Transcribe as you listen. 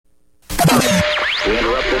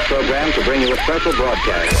this program to bring you a special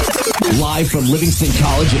broadcast. Live from Livingston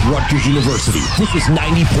College at Rutgers University, this is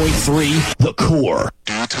 90.3 The Core.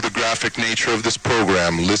 Due to the graphic nature of this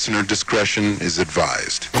program, listener discretion is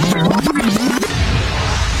advised.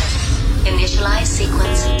 Initialize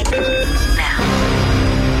sequence now.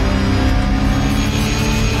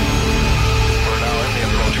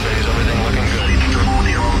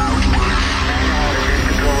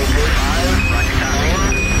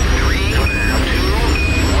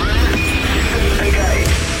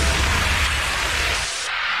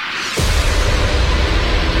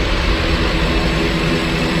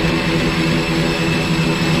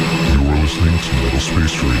 Metal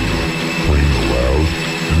Space Radio, playing the loud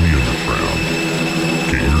and the underground.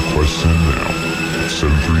 Get your requests in now at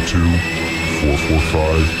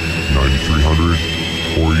 732-445-9300,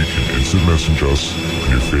 or you can instant message us on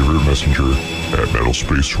your favorite messenger at Metal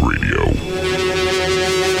Space Radio.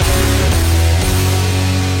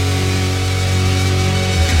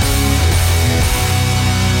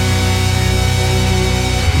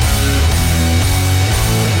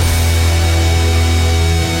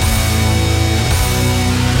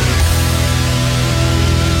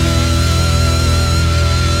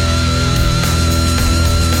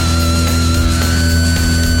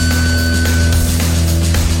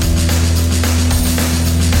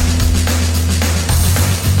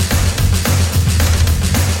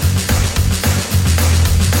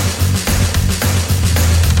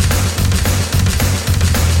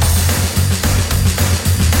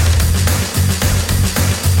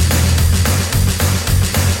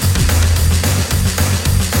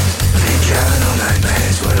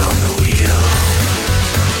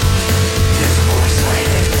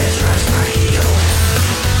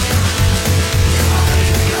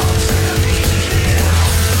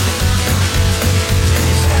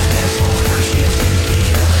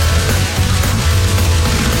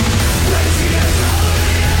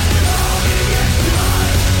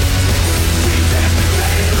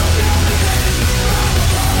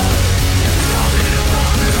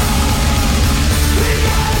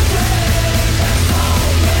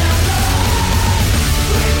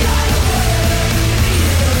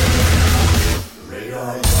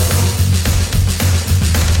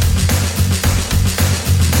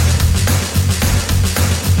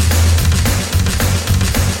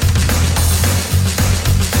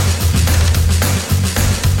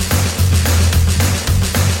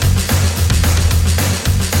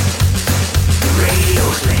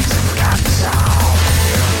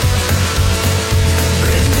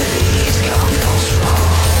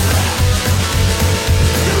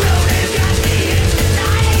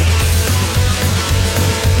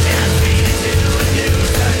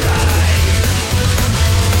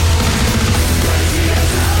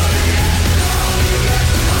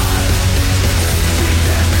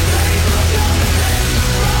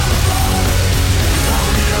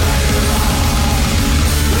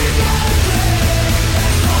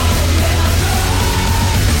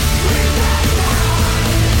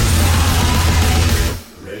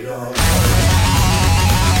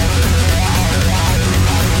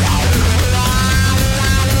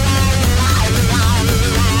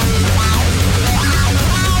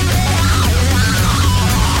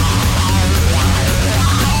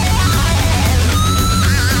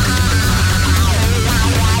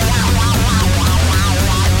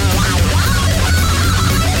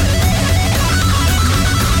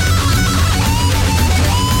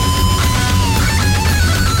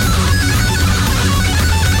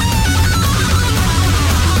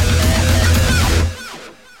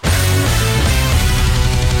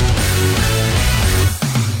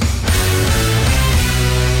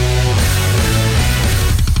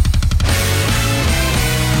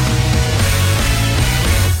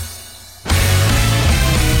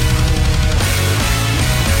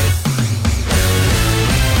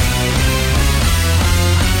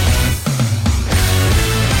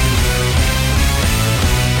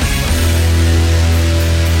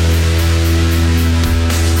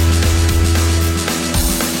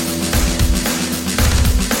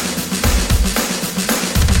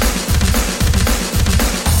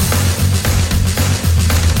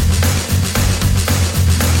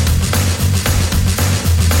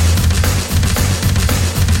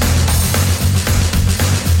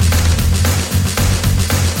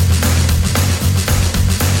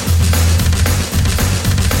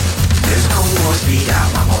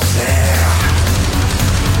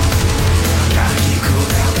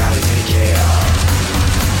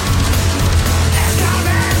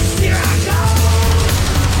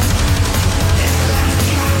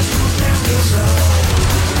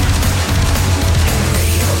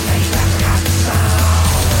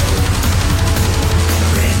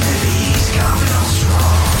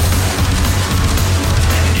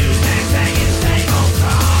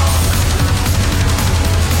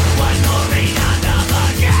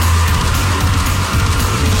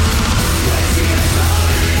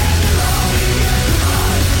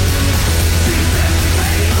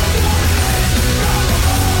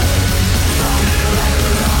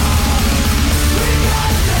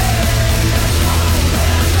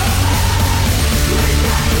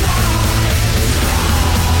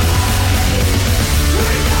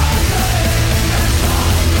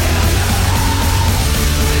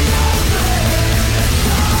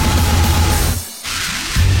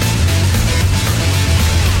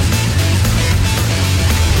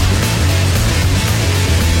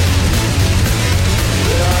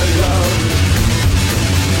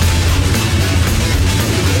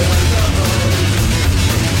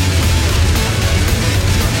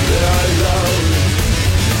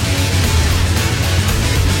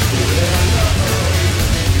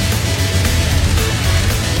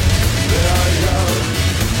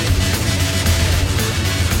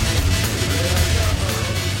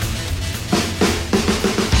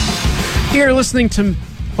 You're listening to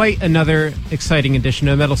quite another exciting edition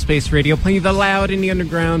of Metal Space Radio, playing the loud indie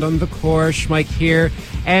underground on the core. Schmike here,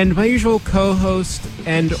 and my usual co-host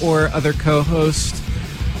and or other co-host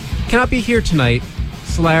cannot be here tonight.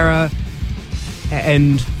 Solara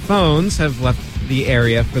and Phones have left the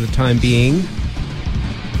area for the time being,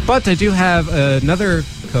 but I do have another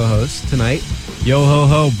co-host tonight. Yo ho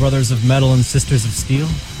ho, brothers of metal and sisters of steel.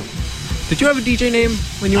 Did you have a DJ name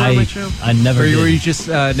when you were on my show? I never did. Or were you just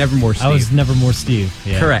Nevermore Steve? I was Nevermore Steve,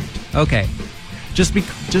 yeah. Correct. Okay. Just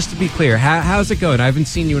to be clear, how's it going? I haven't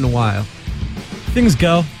seen you in a while. Things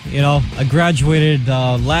go. You know, I graduated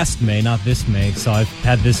last May, not this May, so I've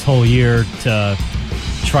had this whole year to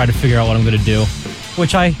try to figure out what I'm going to do,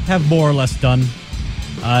 which I have more or less done.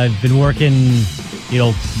 I've been working,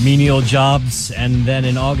 menial jobs, and then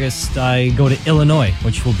in August I go to Illinois,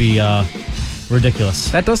 which will be ridiculous.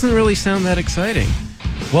 That doesn't really sound that exciting.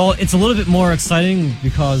 Well, it's a little bit more exciting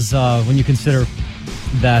because when you consider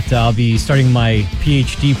that I'll be starting my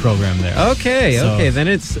PhD program there. Okay, then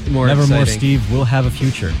it's more Nevermore exciting. Steve will have a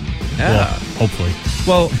future. Yeah. Well, hopefully.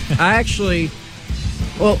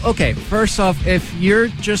 Well, okay, first off, if you're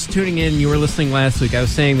just tuning in, you were listening last week, I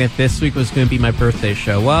was saying that this week was going to be my birthday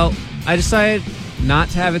show. Well, I decided not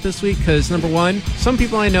to have it this week because, number one, some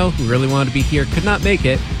people I know who really wanted to be here could not make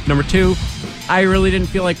it. Number two, I really didn't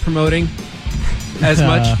feel like promoting as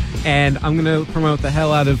much, and I'm going to promote the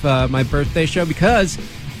hell out of my birthday show because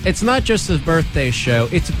it's not just a birthday show.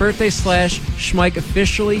 It's a birthday / Schmike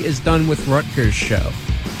officially is done with Rutgers show.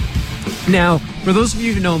 Now, for those of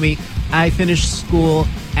you who know me, I finished school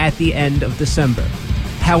at the end of December.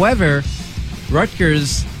 However,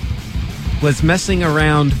 Rutgers was messing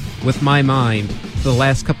around with my mind for the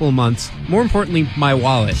last couple of months. More importantly, my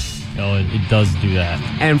wallet. Oh, it does do that.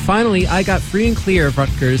 And finally, I got free and clear of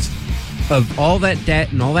Rutgers, of all that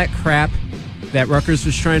debt and all that crap that Rutgers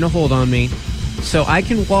was trying to hold on me. So I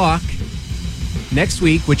can walk next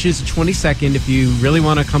week, which is the 22nd. If you really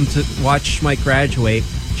want to come to watch Schmike graduate,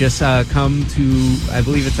 just come to, I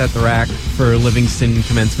believe it's at the Rack for Livingston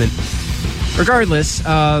commencement. Regardless,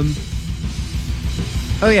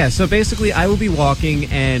 so basically I will be walking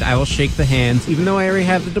and I will shake the hands. Even though I already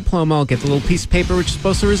have the diploma, I'll get the little piece of paper which is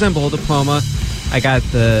supposed to resemble a diploma. I got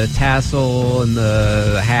the tassel and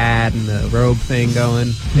the hat and the robe thing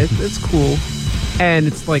going. It's cool. And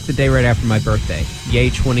it's like the day right after my birthday. Yay,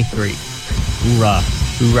 23. Hoorah.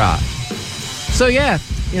 Hoorah. So yeah,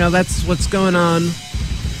 that's what's going on.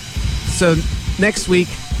 So next week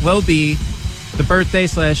will be the birthday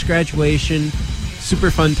 / graduation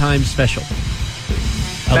super fun time special.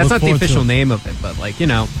 That's not the official name of it, but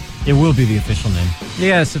it will be the official name.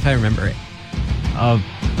 Yes, if I remember it. I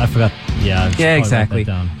forgot. Yeah. Yeah, exactly.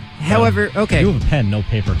 Down. However, okay. You have a pen, no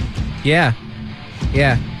paper. Yeah.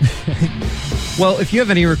 Well, if you have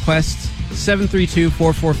any requests,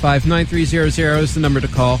 732-445-9300 is the number to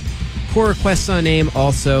call. Core requests on AIM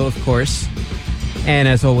also, of course. And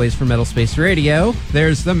as always for Metal Space Radio,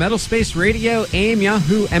 there's the Metal Space Radio, AIM,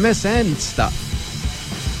 Yahoo, MSN stuff.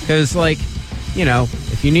 Because,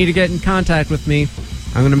 if you need to get in contact with me,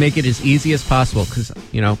 I'm going to make it as easy as possible because,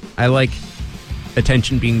 I like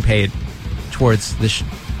attention being paid towards this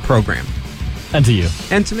program. And to you.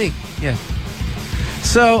 And to me, yeah.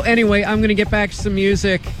 So, anyway, I'm going to get back to some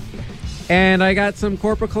music. And I got some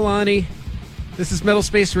Corporal Kalani. This is Metal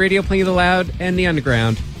Space Radio playing the loud and the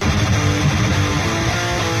underground.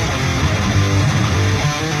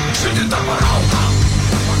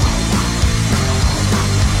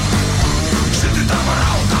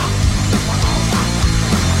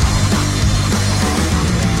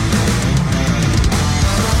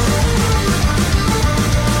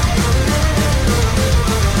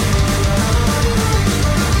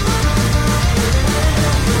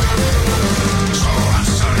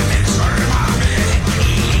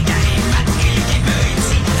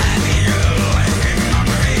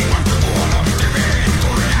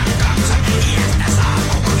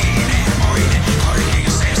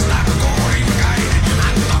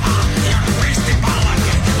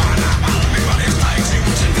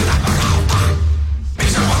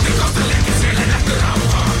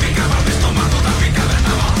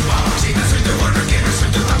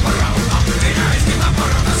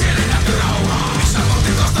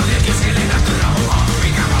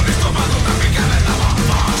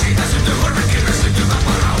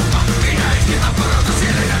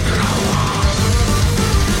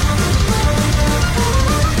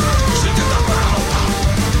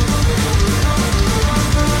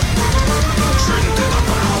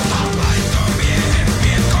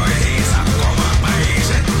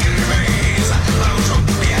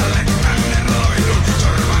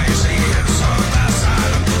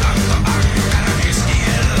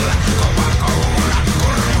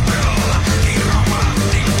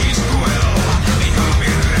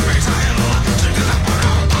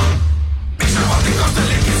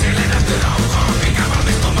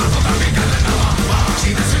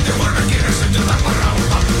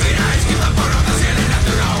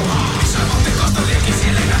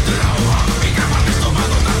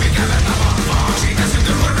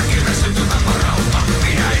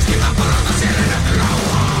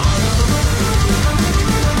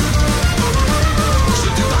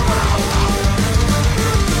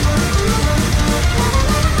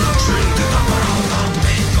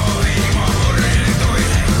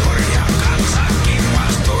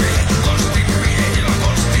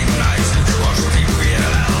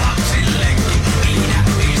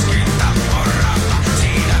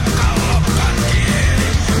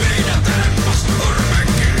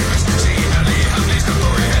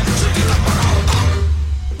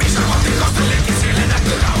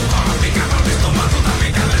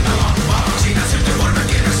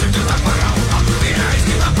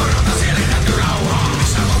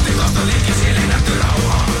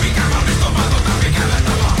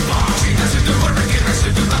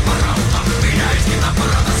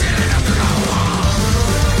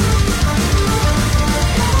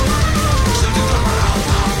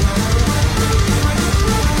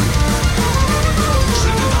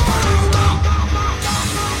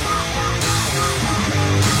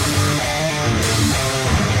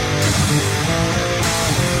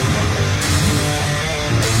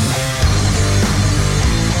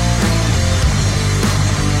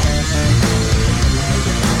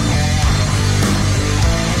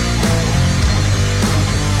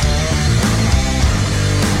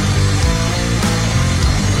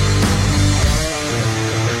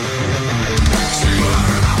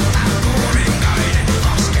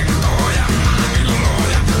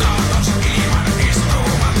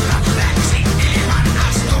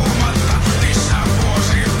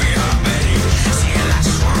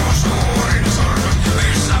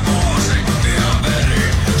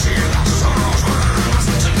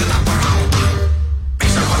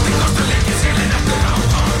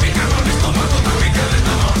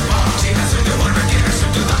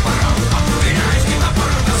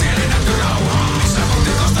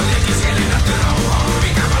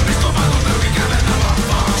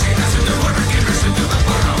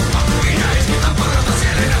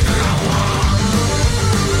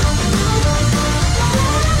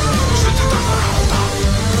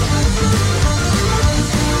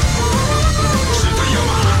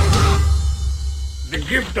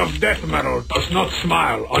 gift of death metal does not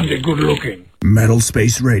smile on the good-looking. Metal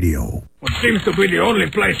Space Radio. What seems to be the only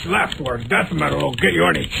place left where death metal will get you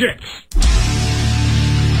any chicks.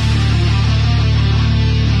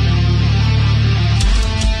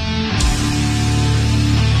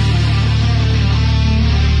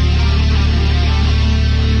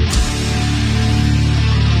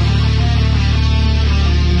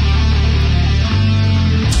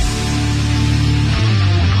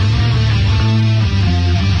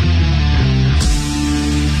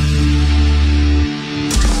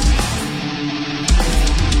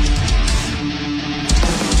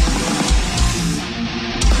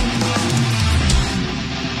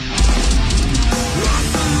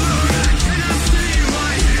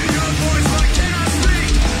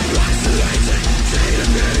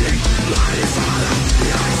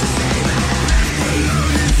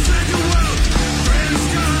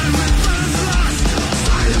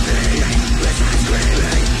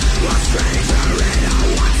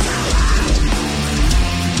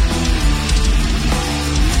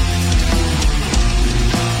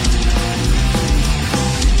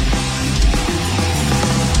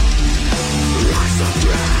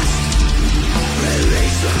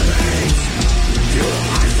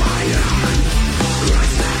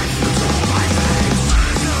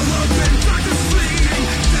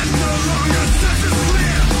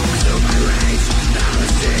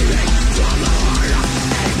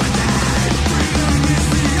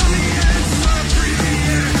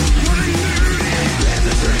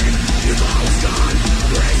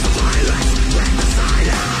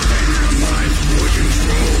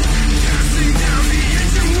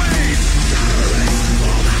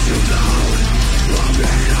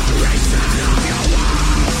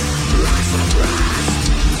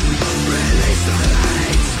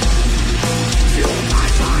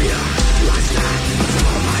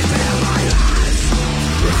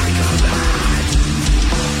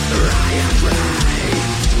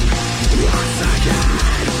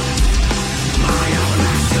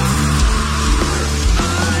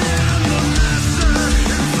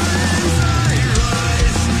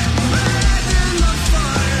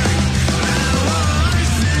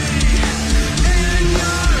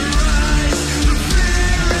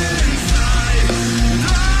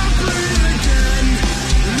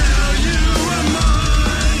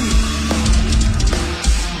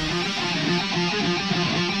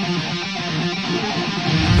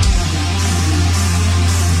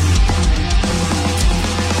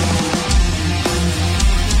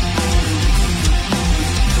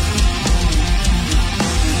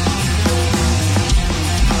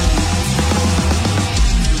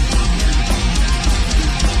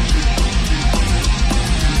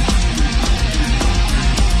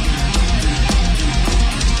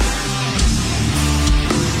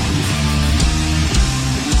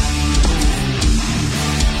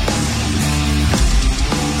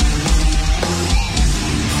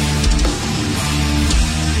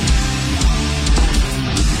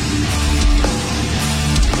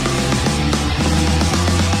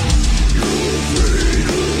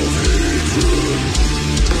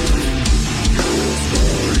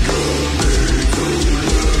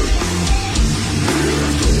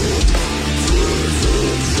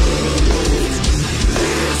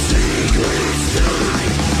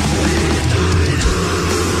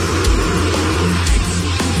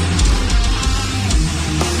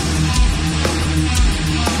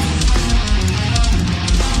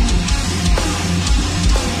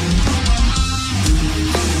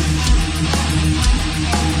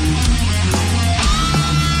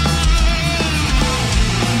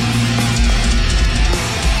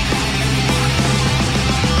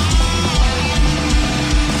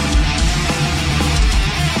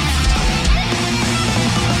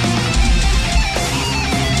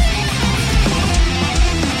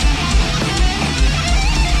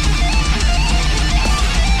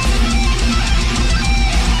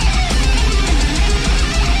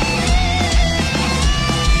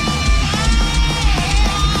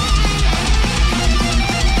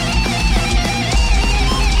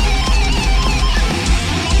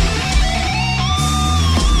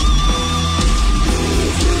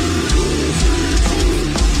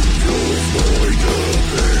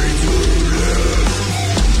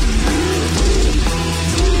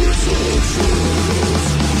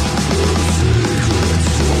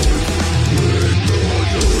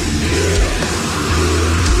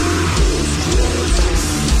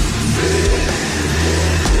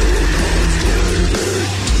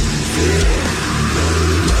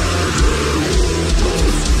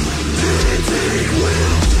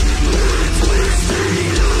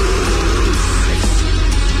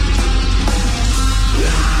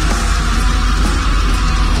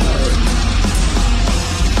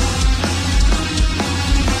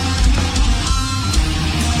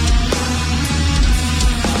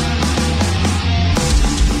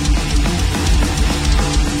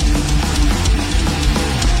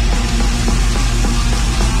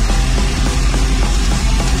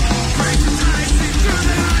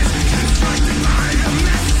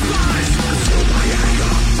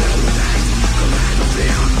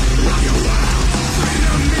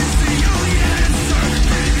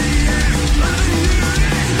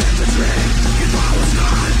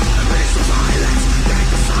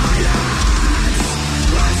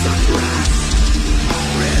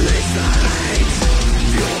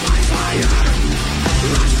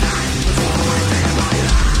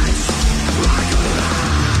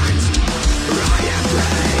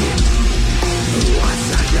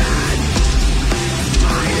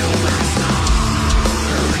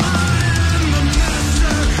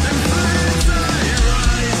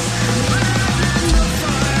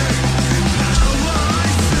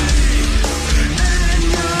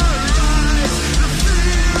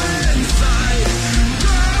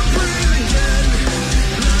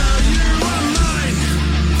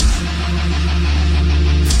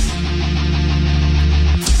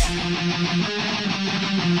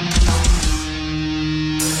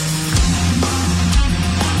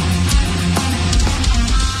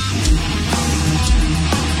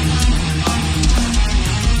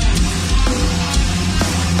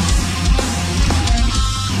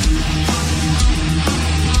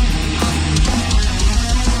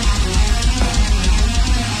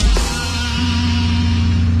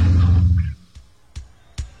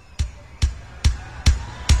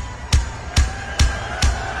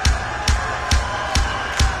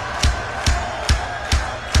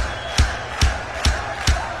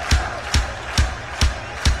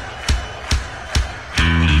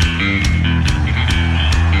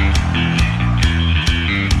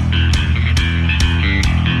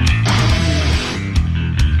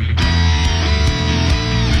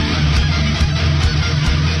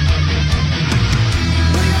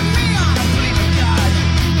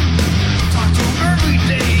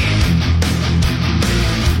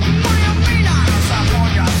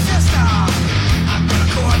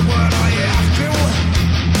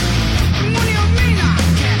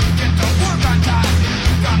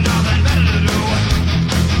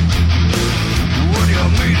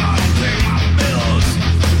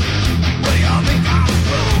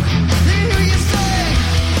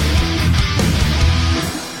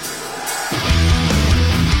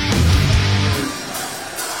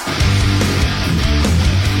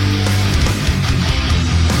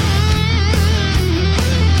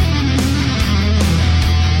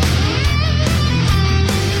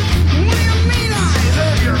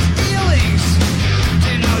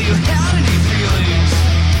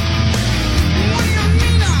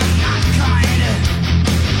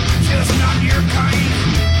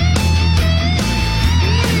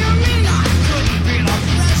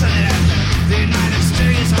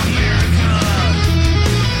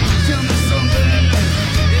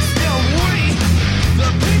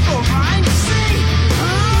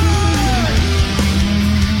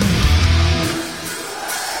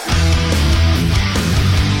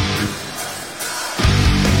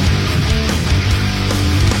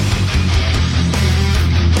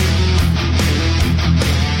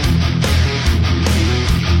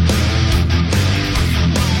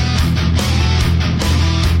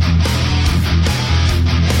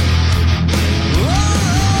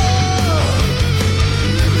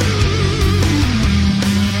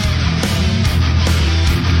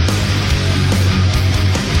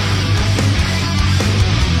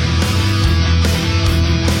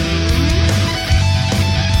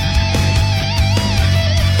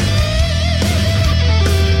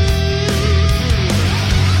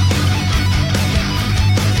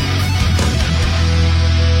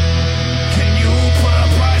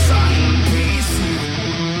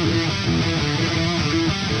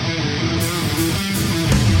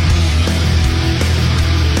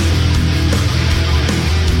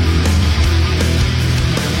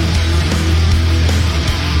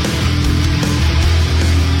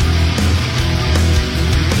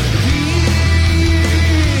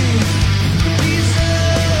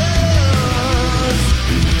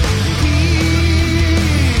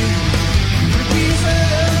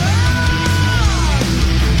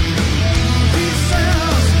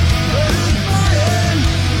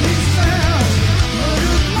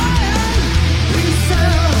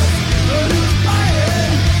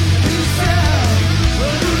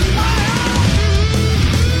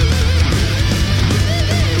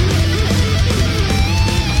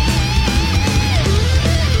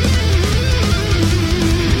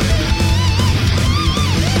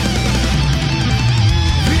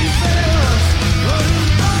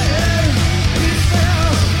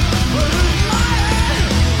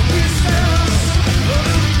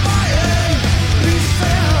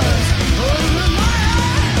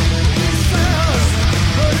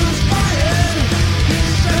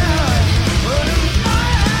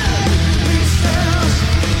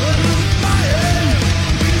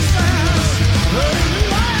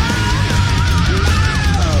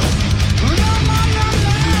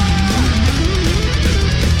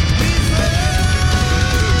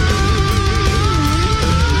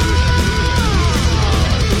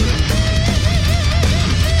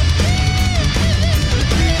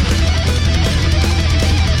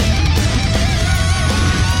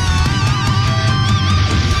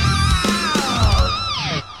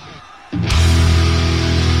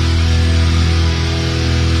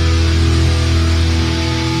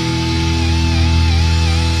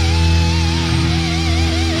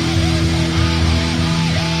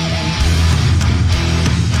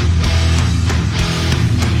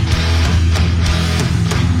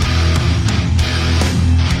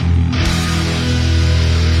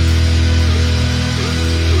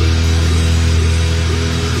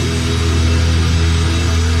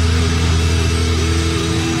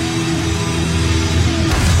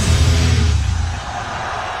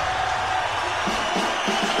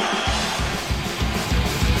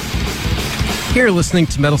 You're listening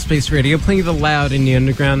to Metal Space Radio, playing the loud in the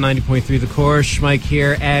underground, 90.3 The Core. Schmike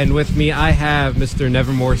here, and with me I have Mr.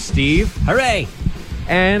 Nevermore Steve. Hooray!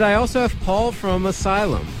 And I also have Paul from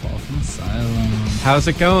Asylum. Asylum. How's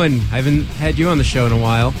it going? I haven't had you on the show in a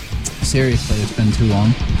while. Seriously, it's been too long.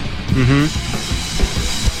 Mm-hmm.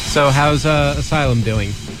 So how's Asylum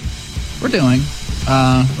doing? We're doing.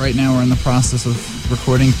 Right now we're in the process of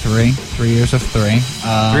recording 3 years of 3.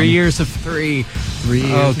 3 years of 3. 3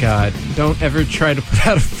 years. Oh, God. Don't ever try to put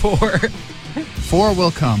out a 4. 4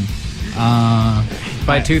 will come.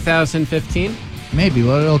 By 2015? Maybe,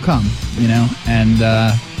 well, it'll come, you know. And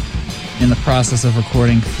in the process of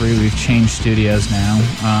recording 3, we've changed studios now.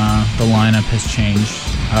 The lineup has changed.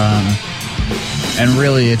 And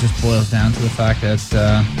really, it just boils down to the fact that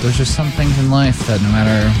there's just some things in life that no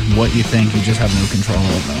matter what you think, you just have no control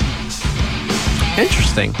over.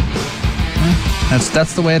 Interesting.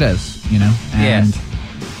 That's the way it is, you know? And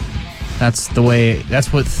that's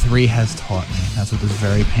what 3 has taught me. That's what this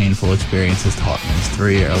very painful experience has taught me. It's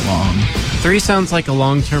 3 year long. 3 sounds like a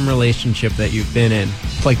long-term relationship that you've been in.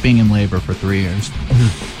 It's like being in labor for 3 years.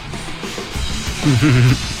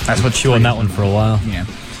 That's what chewing that one for a while. Yeah.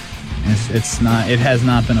 It's not. It has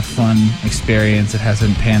not been a fun experience. It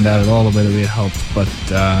hasn't panned out at all the way that we had hoped. But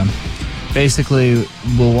basically,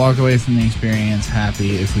 we'll walk away from the experience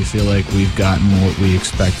happy if we feel like we've gotten what we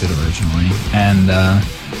expected originally. And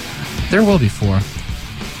there will be 4.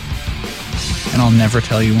 And I'll never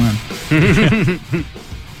tell you when.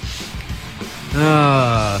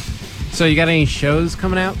 So you got any shows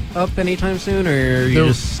coming up anytime soon, or are you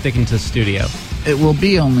just sticking to studio? It will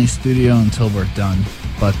be only studio until we're done.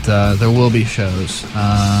 But there will be shows.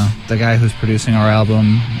 The guy who's producing our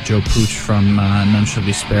album, Joe Pooch from None Shall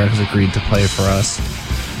Be Spared, has agreed to play for us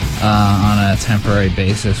on a temporary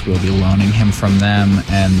basis. We'll be loaning him from them,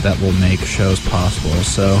 and that will make shows possible.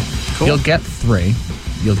 So You'll get 3,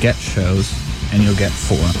 you'll get shows, and you'll get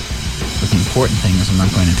 4. But the important thing is I'm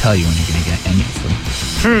not going to tell you when you're going to get any of them.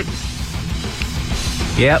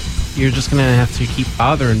 Yep, you're just going to have to keep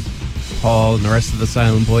bothering Paul and the rest of the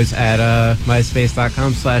Asylum Boys at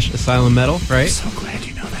myspace.com/asylummetal, right? I'm so glad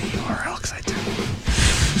you know that URL, because I do.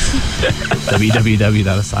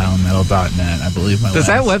 www.asylummetal.net. I believe Does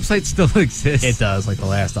that website still exist? It does. Like, the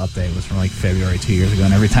last update was from like February 2 years ago,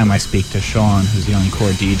 and every time I speak to Sean, who's the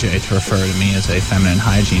Encore DJ, to refer to me as a feminine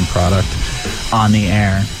hygiene product on the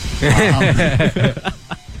air,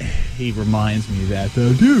 he reminds me that,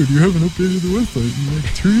 dude, you haven't updated the website in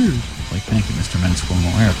like 2 years. Like, thank you, Mr. Mensko. I'm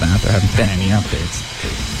aware of that. There haven't been any updates.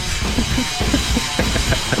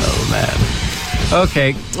 Oh, man.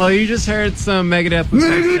 Okay. Well, you just heard some Megadeth.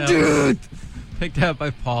 Picked out by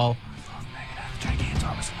Paul. I love Megadeth.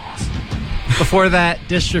 Gigantor was awesome. Before that,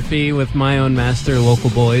 Dystrophy with My Own Master, Local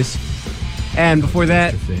Boys. And before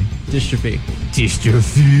that, Dystrophy.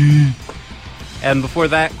 And before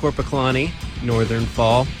that, Corpiclani, Northern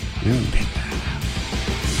Fall. Ooh.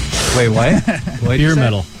 Wait, what? Beer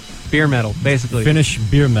metal. Beer metal, basically. Finnish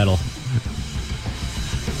beer metal.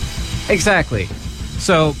 Exactly.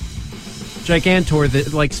 So, Gigantor,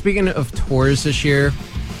 speaking of tours this year,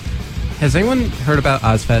 has anyone heard about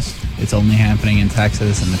Ozfest? It's only happening in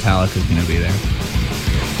Texas, and Metallica's going to be there.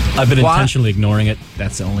 I've been intentionally ignoring it.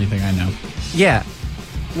 That's the only thing I know. Yeah.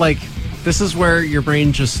 Like, this is where your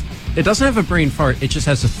brain just... It doesn't have a brain fart, it just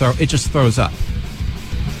has to throw... It just throws up.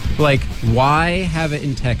 Like, why have it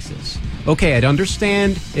in Texas? Okay, I'd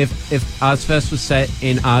understand if Ozfest was set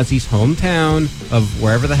in Ozzy's hometown of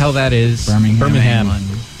wherever the hell that is. Birmingham.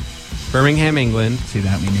 Birmingham, England. See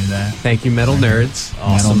that? We knew that. Thank you, Metal Nerds.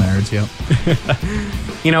 Awesome. Metal Nerds, yep.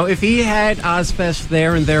 You know, if he had Ozfest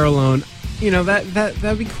there and there alone, you know,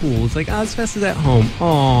 that'd be cool. It's like, Ozfest is at home.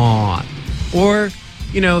 Aww. Or,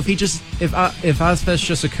 you know, if Ozfest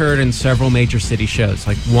just occurred in several major city shows,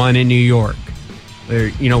 like one in New York,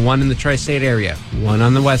 or, you know, one in the tri-state area, one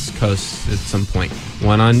on the West Coast at some point,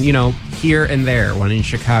 one on, you know, here and there, one in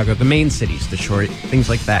Chicago, the main cities, Detroit, things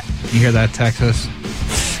like that. You hear that, Texas?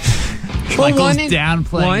 Michael's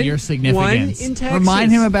downplaying your significance. One in Texas.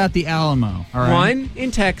 Remind him about the Alamo. All right? One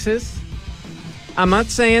in Texas. I'm not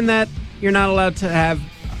saying that you're not allowed to have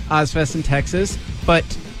Ozfest in Texas, but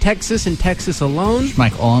Texas and Texas alone.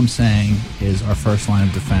 Mike, all I'm saying is our first line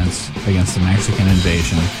of defense against the Mexican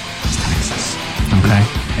invasion is Texas. Okay?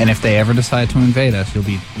 And if they ever decide to invade us,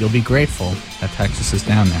 you'll be grateful that Texas is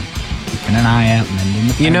down there. Keeping an eye out, mending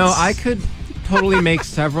the fence. You know, I could totally make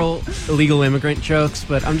several illegal immigrant jokes,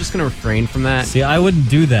 but I'm just going to refrain from that. See, I wouldn't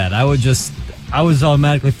do that. I would just I was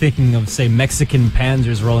automatically thinking of, say, Mexican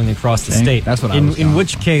panzers rolling across the state. That's what I was In going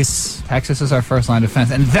which for. case, Texas is our first line of defense,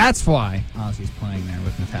 and that's why Ozzy's playing there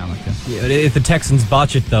with Metallica. if the Texans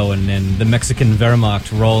botch it, though, and the Mexican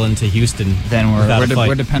Wehrmacht roll into Houston, Then without a fight,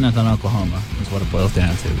 we're dependent on Oklahoma, is what it boils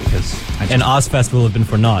down to. Because and Ozfest will have been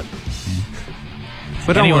for naught.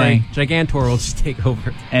 But don't Anyway. worry, Gigantor will just take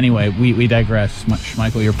over. Anyway, we digress.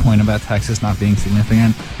 Schmeichel, your point about Texas not being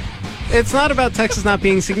significant. It's not about Texas not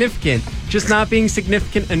being significant, just not being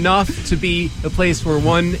significant enough to be the place where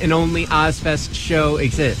one and only Ozfest show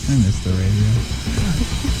exists. I miss the radio.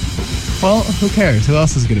 Well, who cares? Who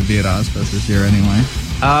else is going to be at Ozfest this year anyway?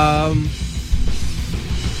 I'm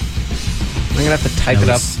gonna have to type it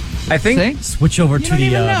up. I think See? Switch over You to don't the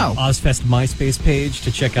even know. Ozfest MySpace page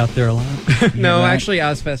to check out their lineup. no, right. actually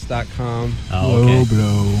Ozfest.com. Oh, okay.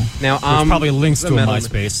 blow. Now There's probably links the to a metal-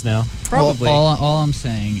 MySpace now. Probably. All I'm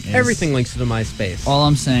saying is Everything links to the MySpace. All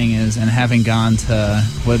I'm saying is, and having gone to,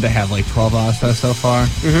 what did they have, like 12 Ozfest so far?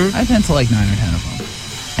 Mm-hmm. I've been to like 9 or 10 of them.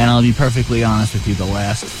 And I'll be perfectly honest with you, the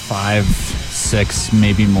last 5, 6,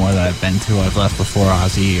 maybe more that I've been to, I've left before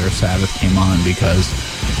Ozzy or Sabbath came on because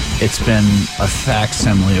it's been a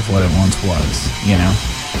facsimile of what it once was, you know?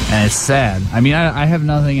 And it's sad. I mean, I have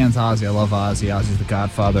nothing against Ozzy. I love Ozzy. Ozzy's the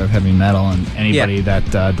godfather of heavy metal, and anybody that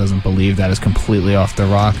doesn't believe that is completely off the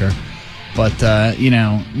rocker. But,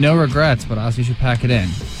 no regrets, but Ozzy should pack it in.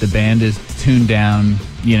 The band is tuned down,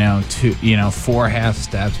 to 4 half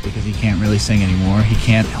steps because he can't really sing anymore. He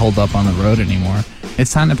can't hold up on the road anymore.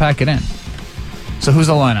 It's time to pack it in. So who's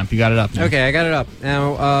the lineup? You got it up now. Okay, I got it up.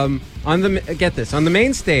 Now, on the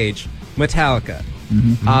main stage, Metallica,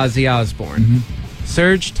 Ozzy Osbourne,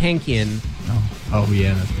 Serge Tankian, Oh,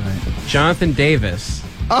 yeah, that's right. Jonathan Davis,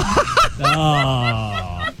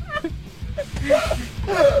 Oh.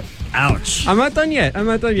 Ouch. I'm not done yet.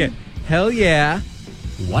 Hell Yeah,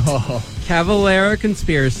 What? Cavalera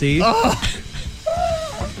Conspiracy,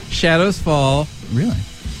 Shadows Fall, Really?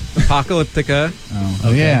 Apocalyptica,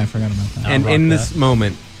 Oh, yeah, I forgot about that. and rock In that. This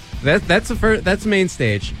Moment. That's the first. That's the main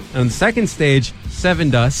stage. On the second stage, Seven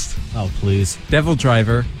Dust, Oh, please. Devil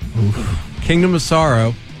Driver, Kingdom of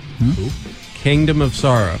Sorrow, Kingdom of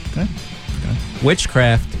Sorrow, Okay.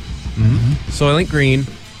 Witchcraft, Soylent Green,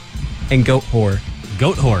 and Goat Whore.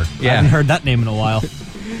 Goat Whore. Yeah. I haven't heard that name in a while.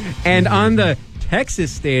 And on the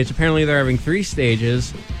Texas stage, apparently they're having 3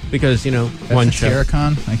 stages because, That's one the show.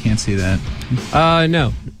 Terracon? I can't see that.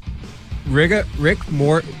 No. Rigor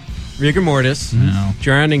Mortis, No.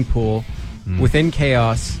 Drowning Pool, Within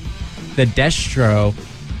Chaos, The Destro,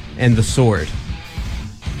 and The Sword.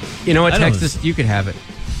 You know what, I know Texas? You could have it.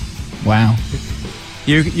 Wow.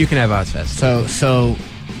 You can have Ozfest. So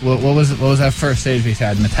what was that first stage we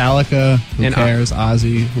had? Metallica, who And, cares?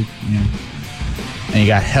 Ozzy, and you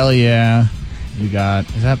got Hell Yeah. You got,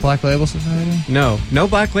 is that Black Label Society? No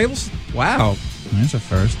Black Labels? Wow. That's a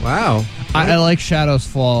first. Wow. I like Shadows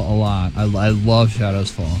Fall a lot. I love Shadows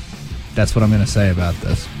Fall. That's what I'm going to say about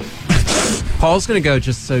this. Paul's going to go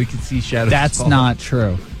just so he can see Shadows That's Fall. not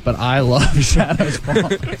true, but I love Shadows Fall.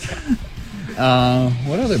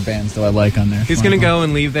 What other bands do I like on there? He's going to go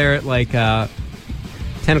and leave there at like 10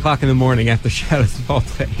 o'clock in the morning after Shadows Fall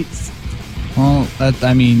plays. Well,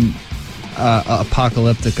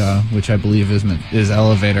 Apocalyptica, which I believe is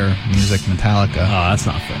Elevator Music Metallica. Oh, that's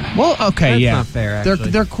not fair. Well, okay, That's yeah, not fair, actually.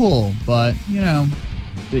 They're cool, but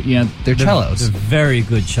they're cellos. They're very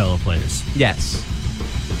good cello players. Yes.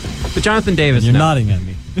 But Jonathan Davis, You're no. nodding at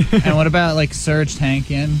me. And what about like Serge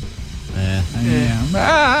Tankian?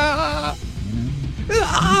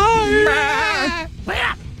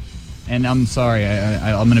 And I'm sorry,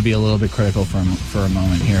 I'm going to be a little bit critical for a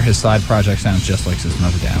moment here. His side project sounds just like System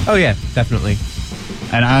of a Down. Oh, yeah, definitely.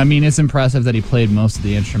 And I mean, it's impressive that he played most of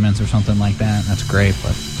the instruments or something like that. That's great,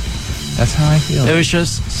 but that's how I feel. It was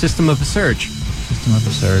just System of a Surge. System of a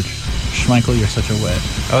Surge. Schmeichel, you're such a wit.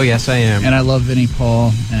 Oh, yes, I am. And I love Vinnie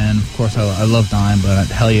Paul, and of course I love Dime, but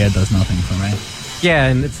Hell Yeah does nothing for me. Yeah,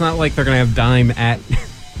 and it's not like they're going to have Dime at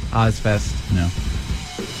Ozfest. No.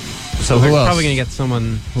 So they're who else? probably going to get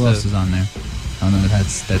someone. Who else is on there? I don't know,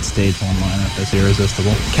 that's that stage one lineup that's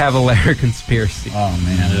irresistible. Cavalera Conspiracy. Oh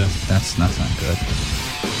man, that's not good.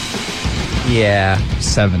 Yeah.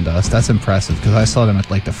 Seven Dust. That's impressive because I saw them at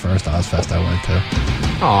like the first Ozfest I went to.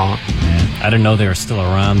 Aw. Man. I didn't know they were still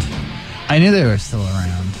around. I knew they were still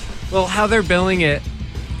around. Well, how they're billing it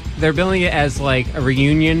as like a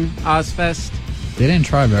reunion Ozfest. They didn't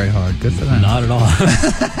try very hard. Good for them. Not at all.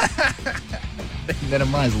 They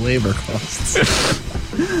minimize labor costs.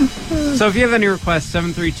 So if you have any requests,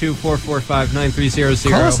 732-445-9300.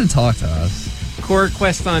 Call us and talk to us. Core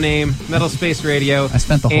Quest on AIM, Metal Space Radio. I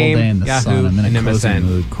spent the whole AIM, day in the Yahoo, sun. I'm in and a cozy MSN.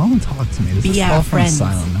 mood. Call and talk to me. This is Call from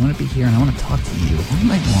Asylum. I want to be here and I want to talk to you all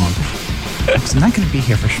night long. Because I'm not going to be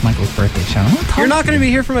here for Schmeichel's birthday show. I want to talk You're not to going to you.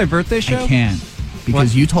 be here for my birthday show? I can't.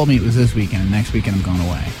 Because you told me it was this weekend, and next weekend I'm going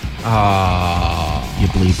away. You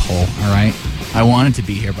bleep hole, all right? I wanted to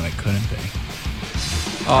be here, but I couldn't be.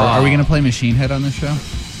 Are we going to play Machine Head on this show?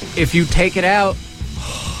 If you take it out.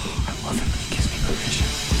 I love it when he gives me permission.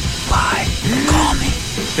 Bye.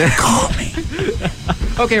 Call me.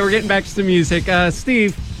 Okay, we're getting back to the music.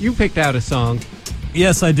 Steve, you picked out a song.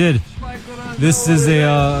 Yes, I did. This is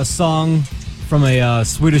a song from a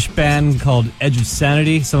Swedish band called Edge of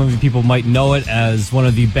Sanity. Some of you people might know it as one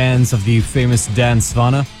of the bands of the famous Dan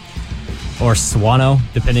Svana, or Swano,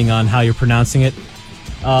 depending on how you're pronouncing it.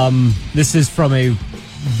 This is from a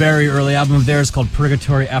very early album of theirs called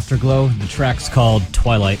Purgatory Afterglow. The track's called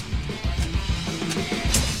Twilight.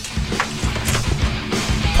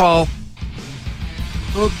 Paul.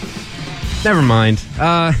 Well, never mind.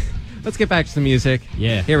 Let's get back to the music.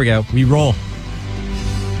 Yeah. Here we go. We roll.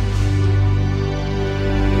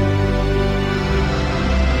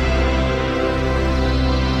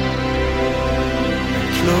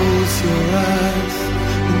 Close your eyes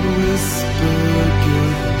and whisper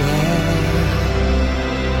goodbye.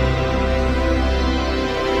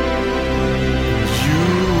 You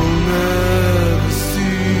will never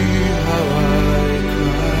see how I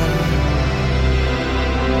cry.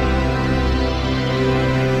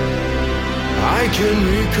 I can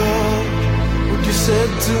recall what you said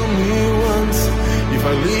to me once. If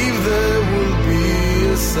I leave, there will be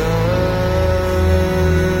a sign.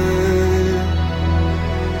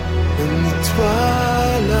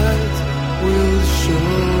 Twilight will show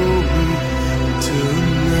me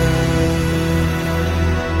tonight.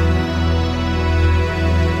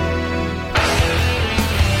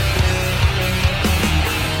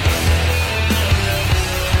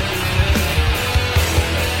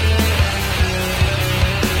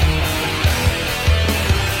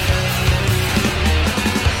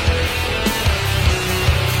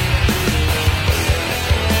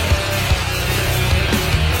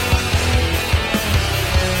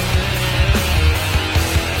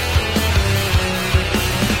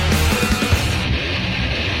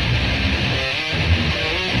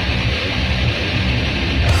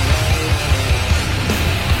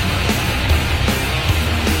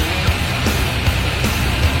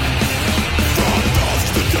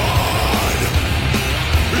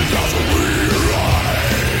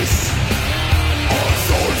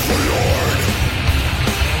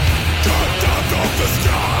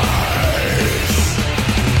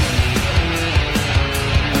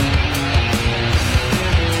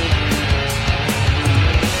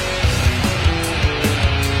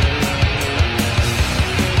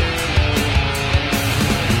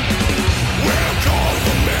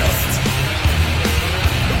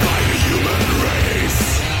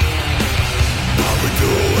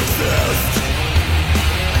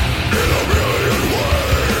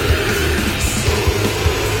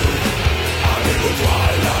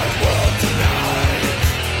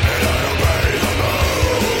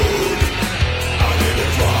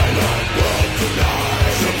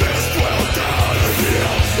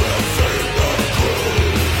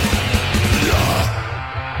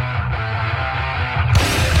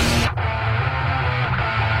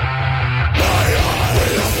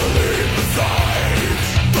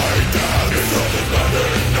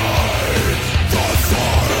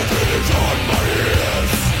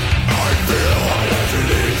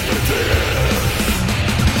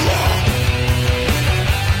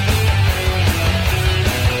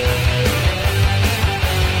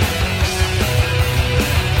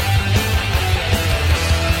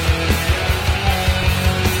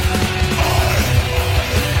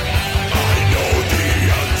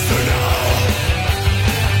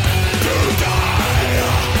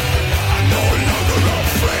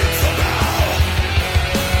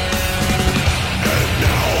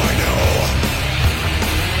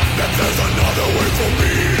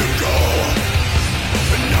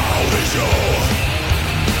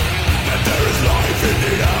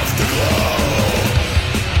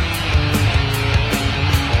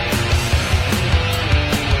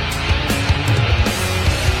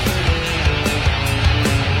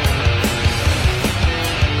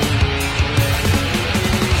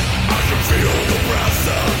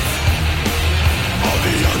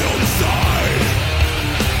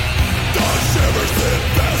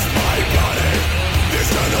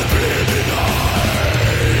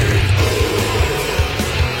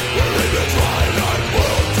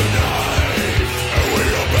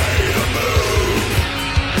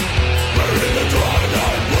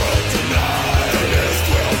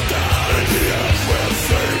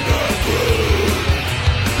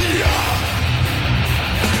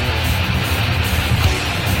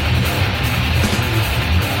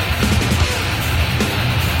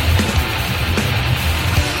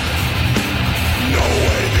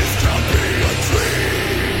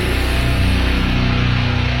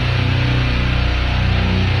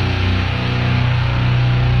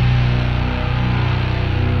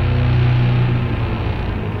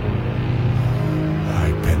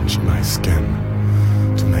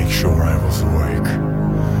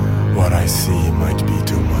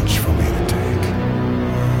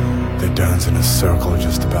 You dance in a circle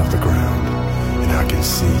just above the ground, and I can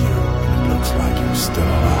see you, and it looks like you're still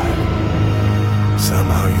alive.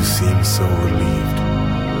 Somehow you seem so relieved.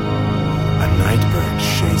 A night bird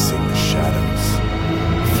chasing the shadows,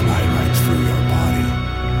 fly right through your body,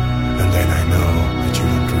 and then I know that you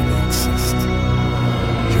don't really exist.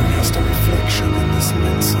 You're just a reflection in this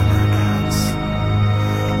midsummer dance.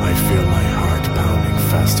 I feel my heart pounding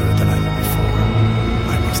faster than ever before.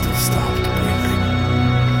 I must have stopped breathing.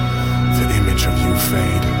 The image of you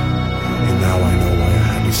fade, and now I know why I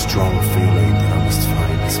had a strong feeling that I must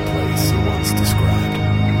find this place you once described,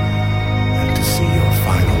 and to see your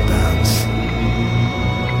final dance.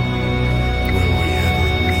 Will we ever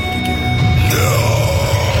meet again? No!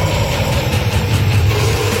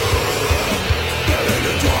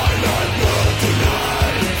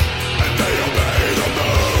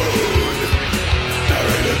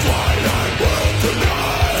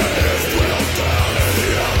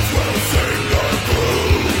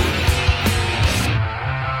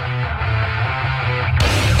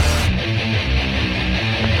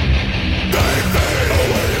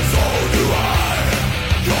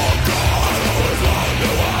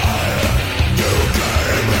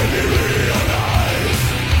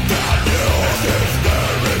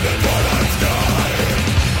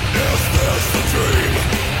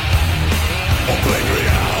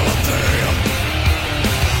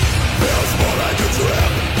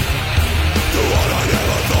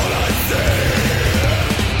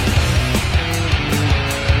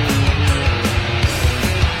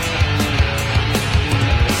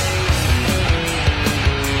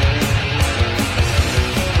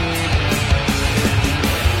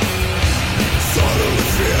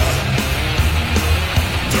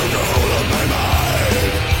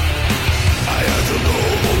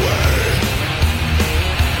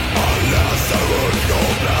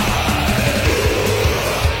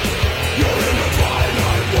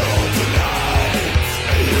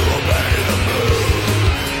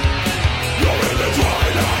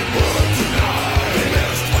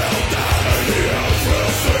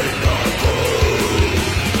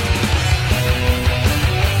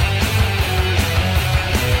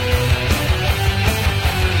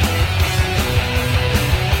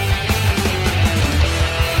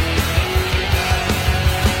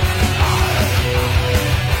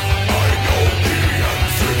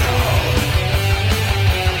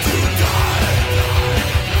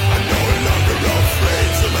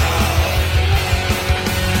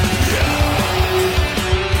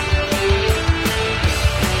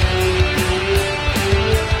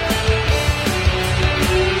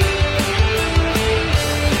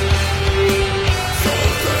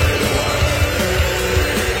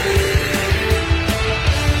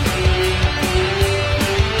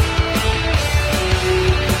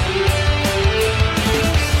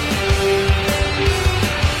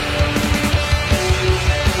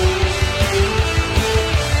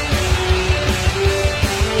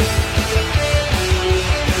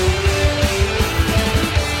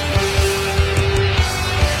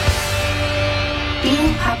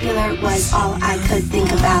 Was all I could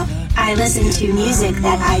think about. I listened to music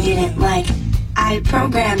that I didn't like. I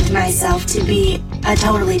programmed myself to be a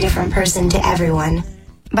totally different person to everyone,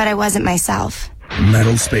 but I wasn't myself.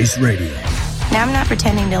 Metal Space Radio. Now I'm not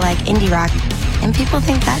pretending to like indie rock, and people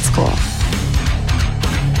think that's cool.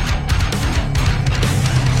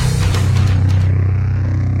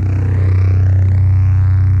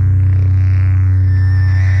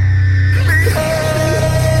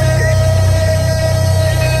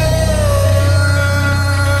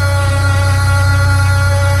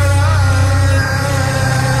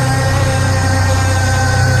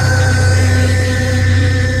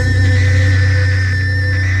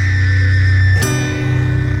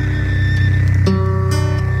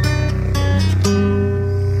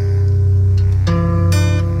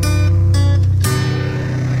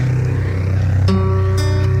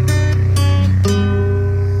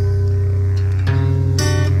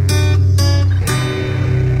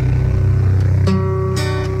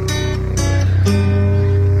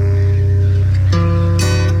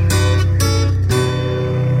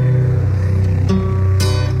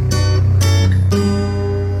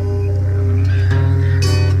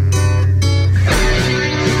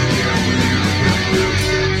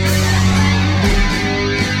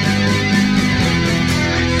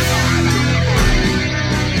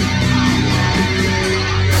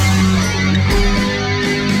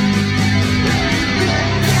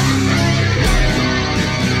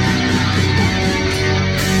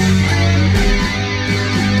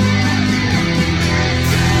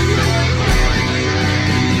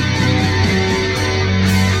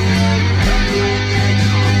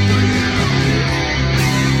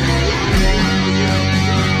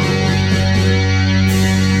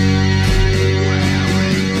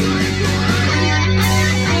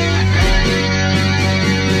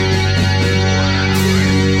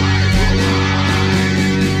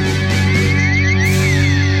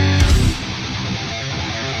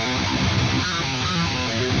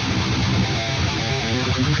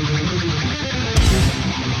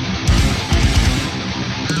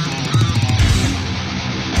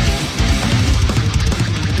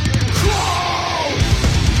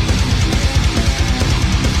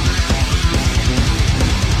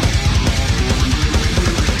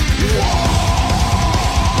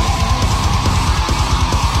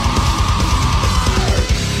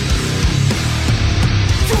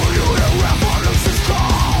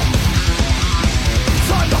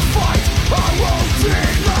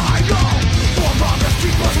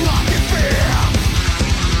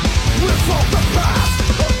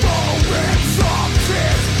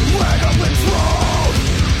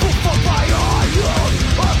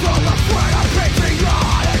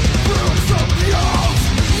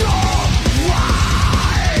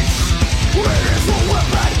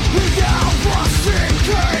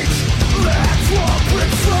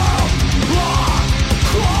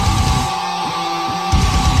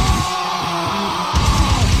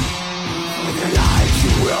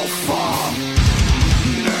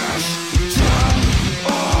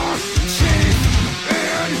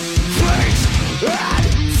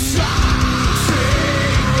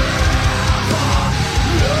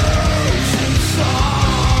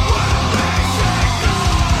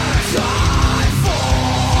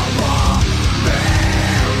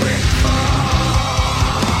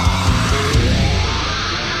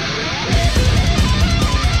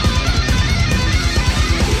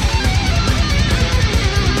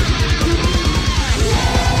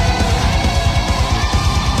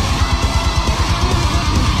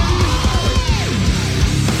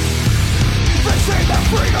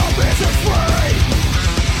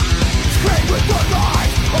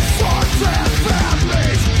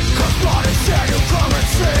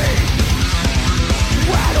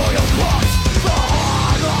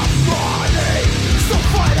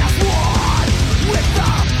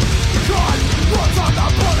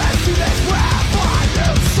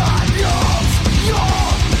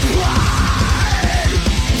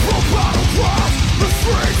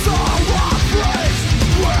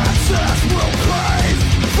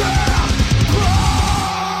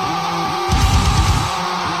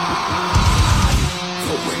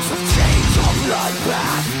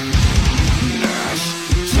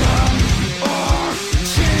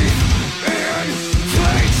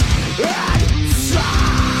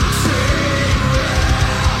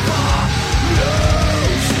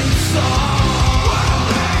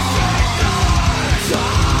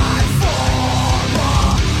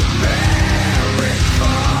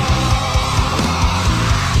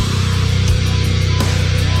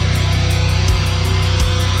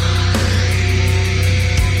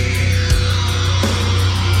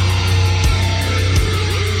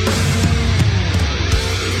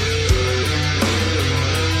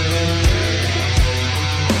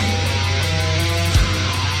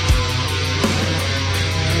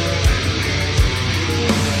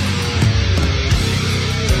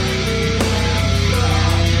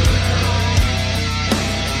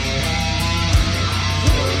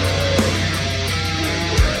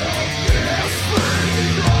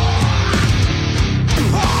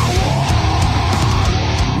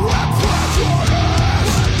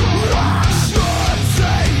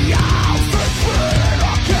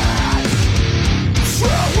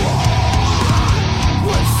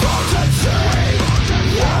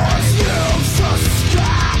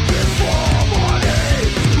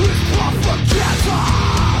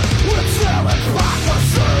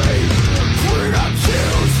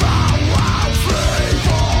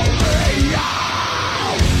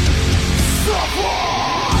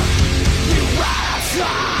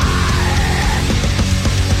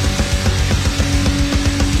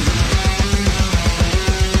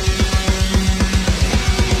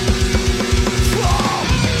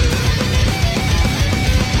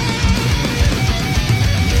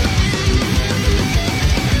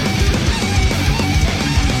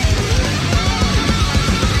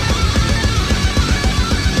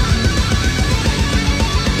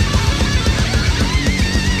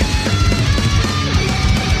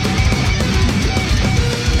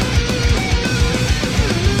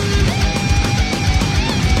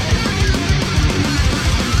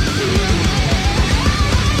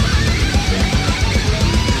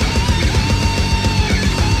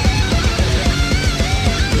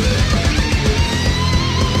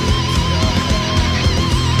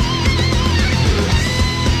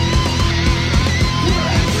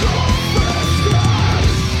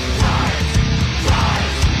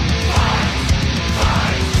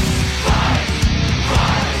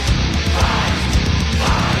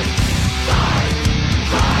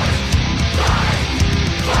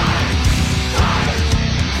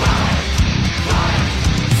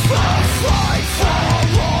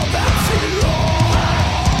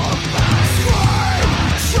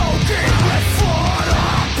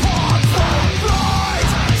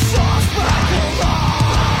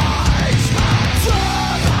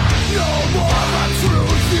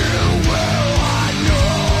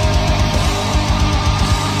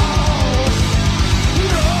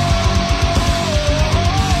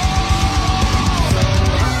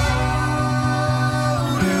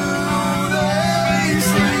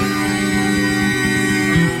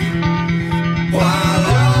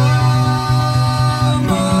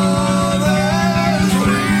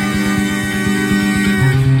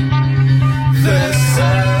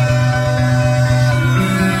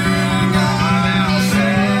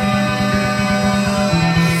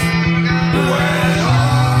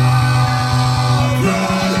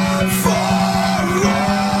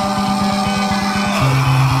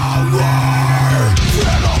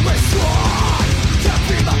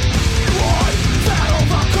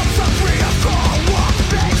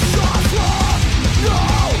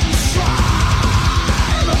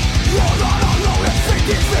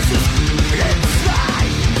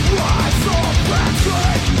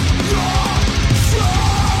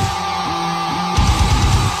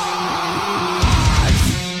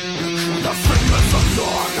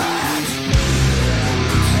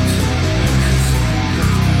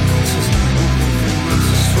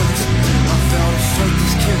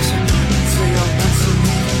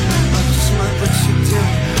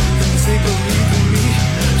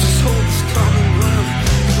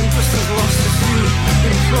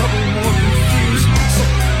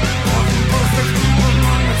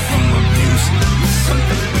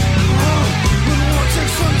 Something wrong with watching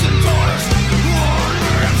something daughters.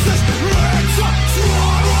 War takes sons and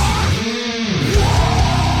daughters.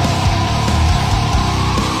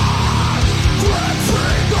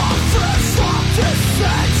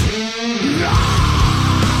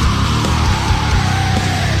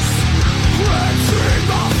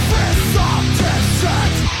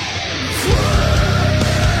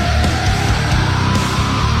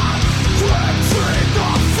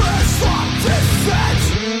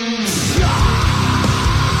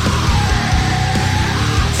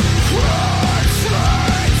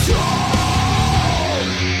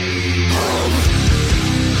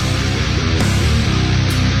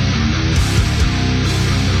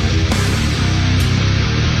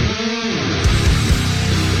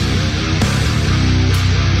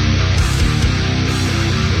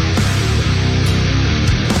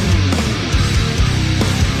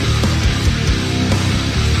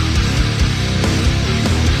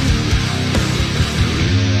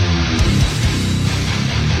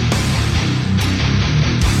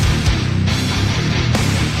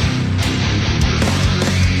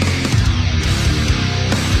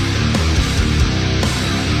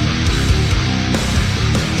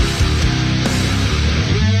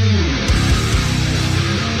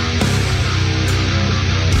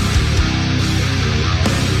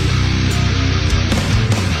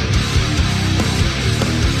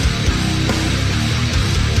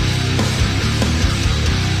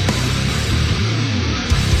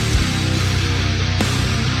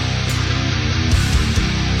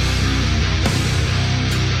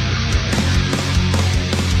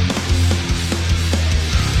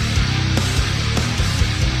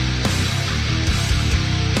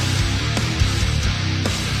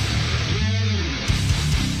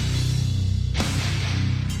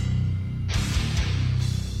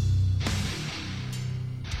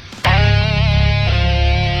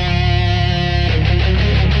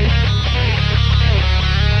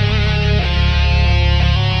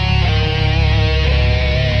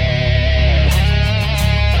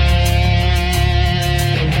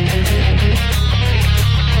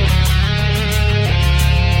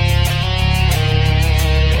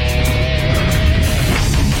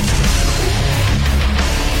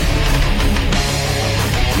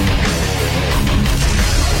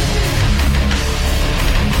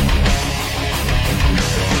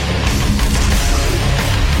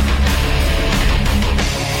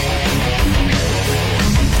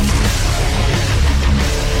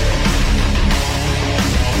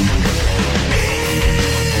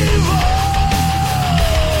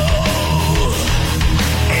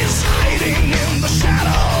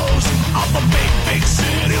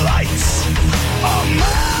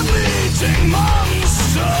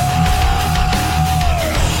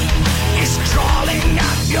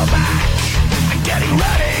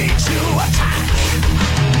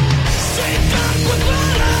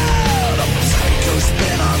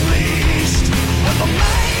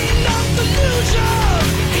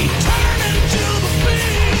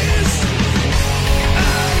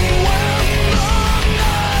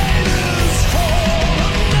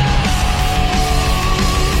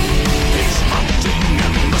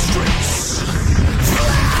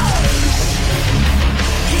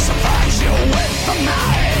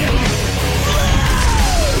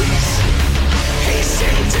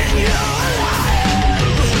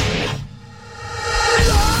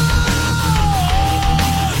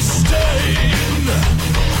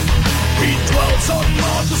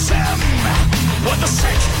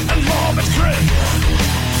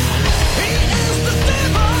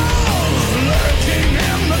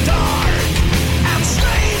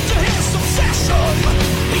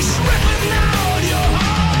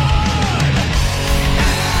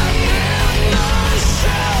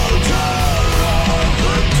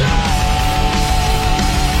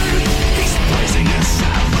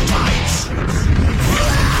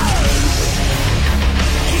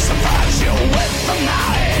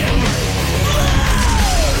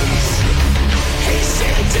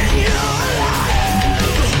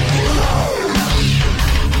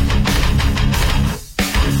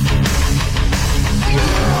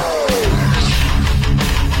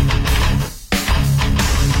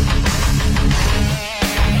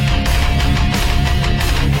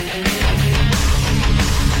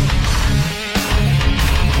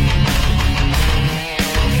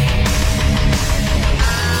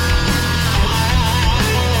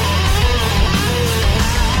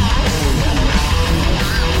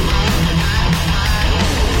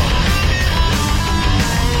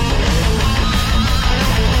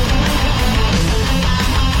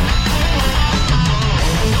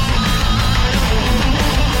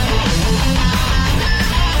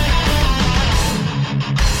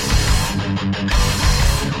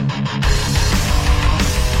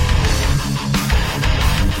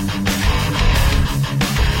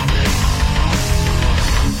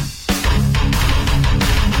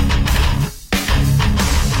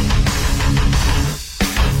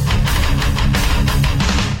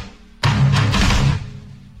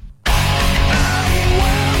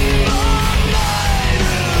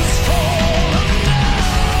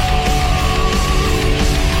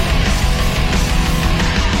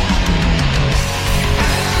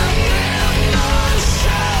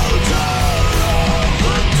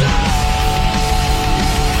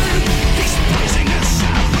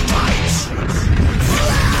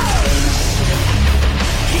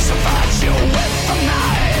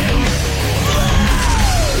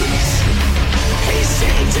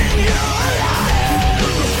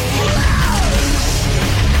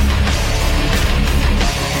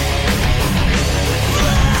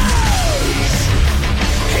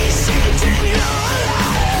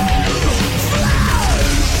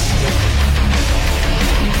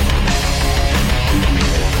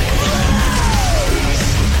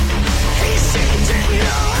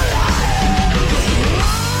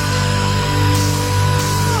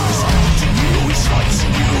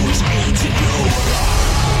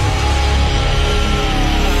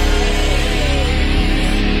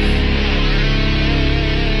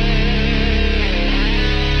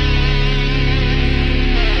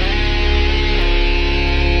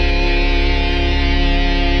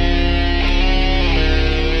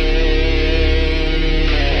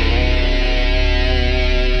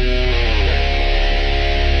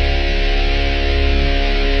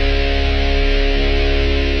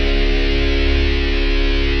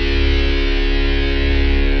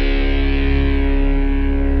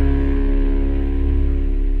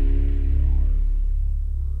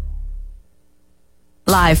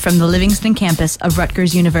 live from the Livingston campus of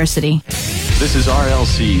Rutgers University. This is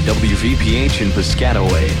RLC WVPH in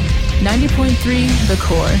Piscataway. 90.3 The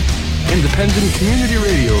Core. Independent community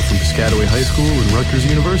radio from Piscataway High School and Rutgers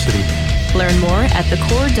University. Learn more at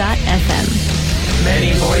thecore.fm.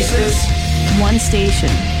 Many voices. One station.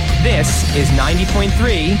 This is 90.3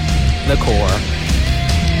 The Core.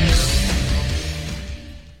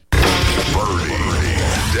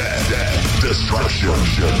 Death, destruction.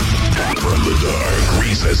 From the dark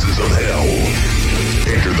recesses of hell.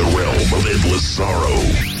 Enter the realm of endless sorrow.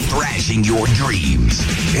 Thrashing your dreams.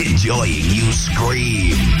 Enjoying you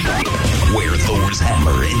scream. Where Thor's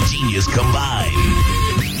hammer and genius combine.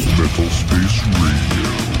 Metal Space Radio.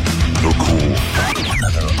 The Core.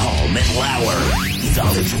 Another all-metal hour is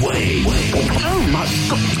on its way. Oh my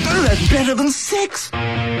God, that's better than 6.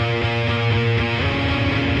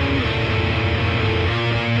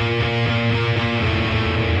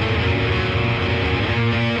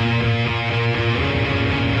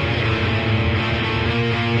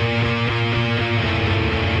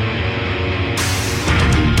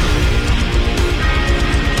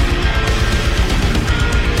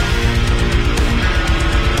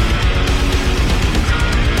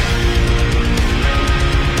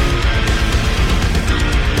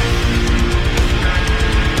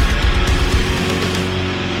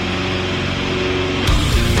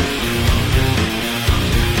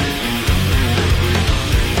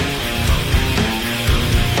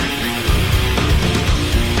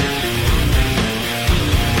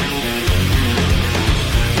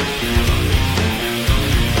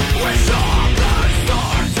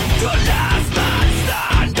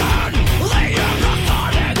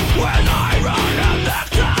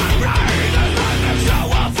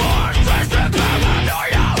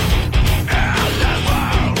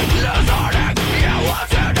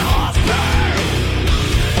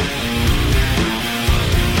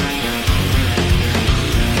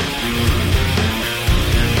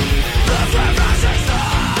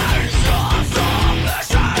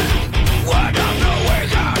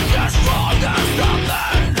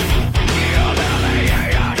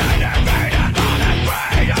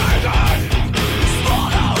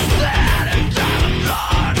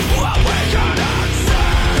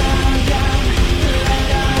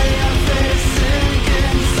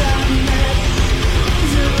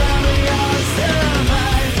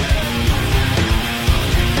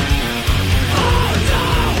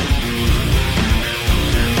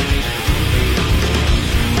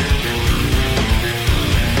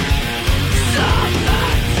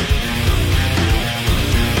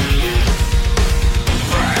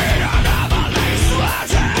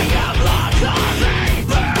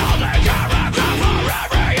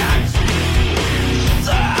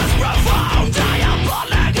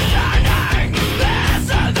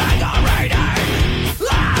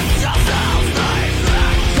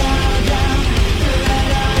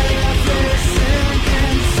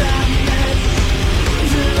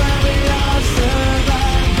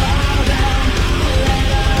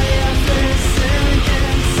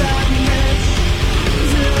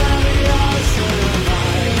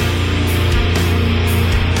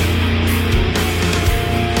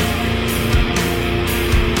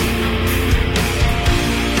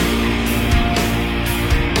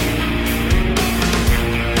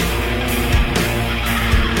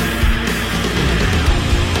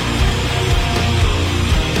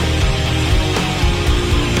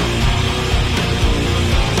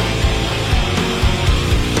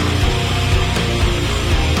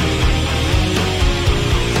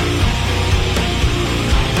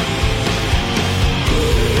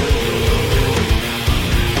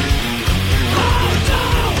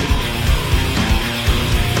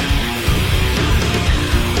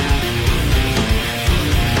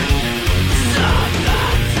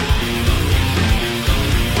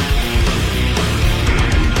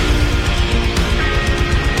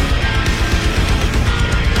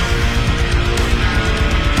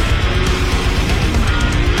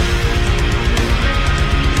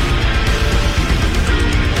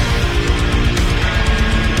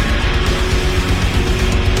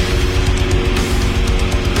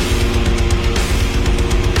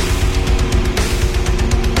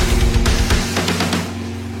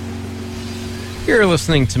 You're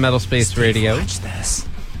listening to Metal Space Radio. Watch this.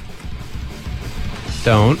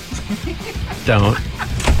 Don't.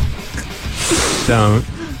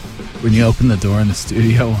 When you open the door in the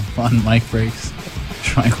studio on mic breaks,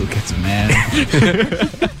 Triangle gets mad.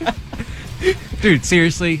 Dude,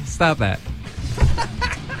 seriously, stop that.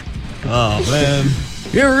 Oh, man.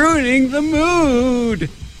 You're ruining the mood.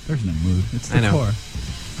 There's no mood. It's the core.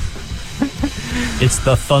 It's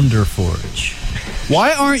the Thunder Forge.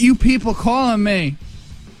 Why aren't you people calling me?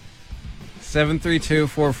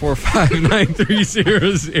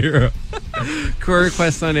 732-445-9300. Core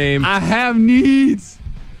request on AIM. I have needs.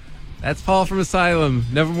 That's Paul from Asylum.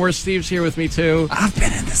 Nevermore Steve's here with me, too. I've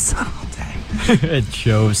been in the sun all day. It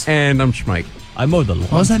shows. And I'm Schmike. I mowed the lawn.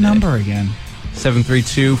 What was that number again?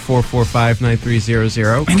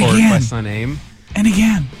 732-445-9300. And Core again. requests on AIM. And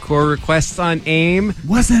again. Core requests on AIM.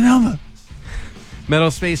 What's the number?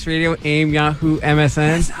 Metal Space Radio, AIM, Yahoo, MSN.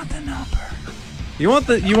 That's not the number. You want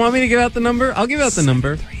me to give out the number? I'll give out the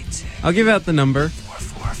number. I'll give out the number.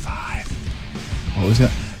 445. What was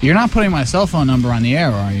that? You're not putting my cell phone number on the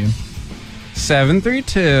air, are you?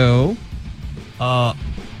 732.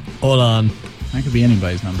 Hold on. That could be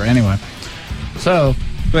anybody's number. Anyway. So.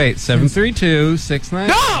 Wait, 732-69.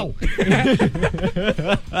 No!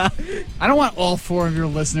 I don't want all 4 of your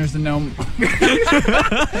listeners to know.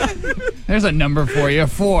 There's a number for you.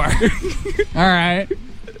 4. All right.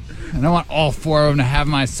 I don't want all 4 of them to have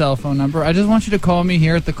my cell phone number. I just want you to call me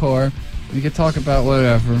here at the core. We can talk about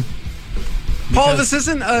whatever. Paul, this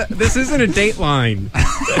isn't a Dateline.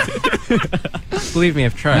 Believe me,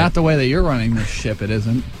 I've tried. Not the way that you're running this ship, it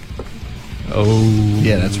isn't. Oh.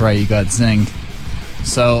 Yeah, that's right. You got zinged.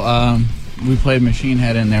 So, we played Machine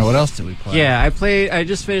Head in there. What else did we play? Yeah, I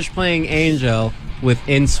just finished playing Angel with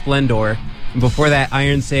In Splendor. And before that,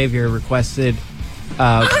 Iron Savior requested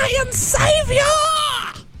Iron Savior!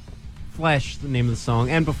 Flesh, the name of the song.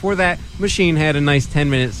 And before that, Machine Head, a nice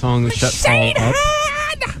 10-minute song that shut Paul up.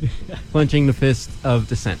 Clenching the fist of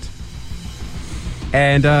dissent.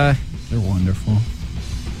 And they're wonderful.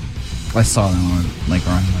 I saw them on around my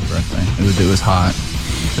birthday. It was hot.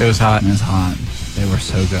 It was hot. It was hot. They were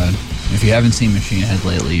so good. If you haven't seen Machine Head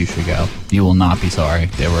lately, you should go. You will not be sorry.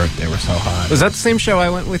 They were so hot. Was that the same show I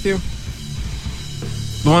went with you?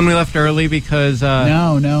 The one we left early because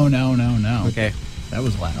No. Okay. That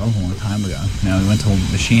was a long time ago. No, we went to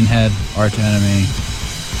Machine Head, Arch Enemy,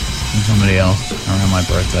 and somebody else around my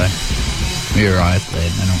birthday. We were eyes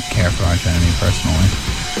played. I don't care for Arch Enemy personally.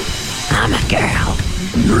 I'm a girl.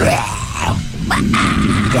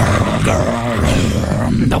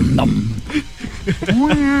 Dum dum.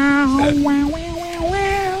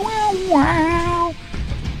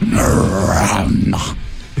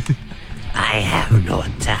 I have no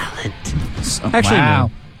talent. Actually, wow.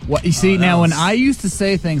 no. What you see now? When I used to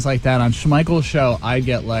say things like that on Schmeichel's show, I'd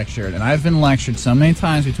get lectured, and I've been lectured so many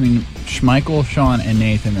times between Schmeichel, Sean, and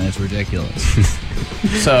Nathan that it's ridiculous.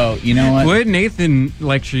 So you know what? What did Nathan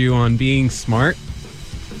lecture you on? Being smart?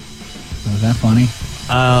 Was that funny?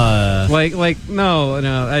 No.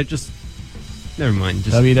 I just never mind.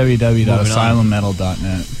 Just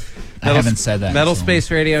www.asylummetal.net. I haven't said that.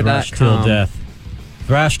 Metalspaceradio.com. Thrash till death.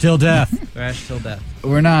 Thrash till death. Thrash till death.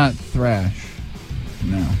 We're not thrash.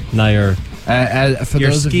 No. Now you're... for You're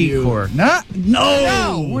those of you, ski-core.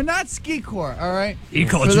 No, we're not ski-core, all right? You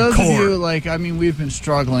call For it your those core. of you, we've been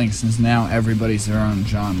struggling since now everybody's their own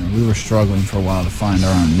genre. We were struggling for a while to find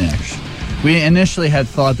our own niche. We initially had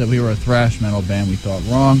thought that we were a thrash metal band. We thought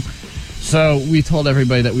wrong. So we told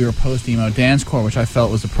everybody that we were post-emo dancecore, which I felt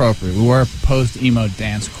was appropriate. We were post-emo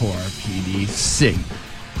dancecore, PDC.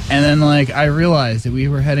 And then, I realized that we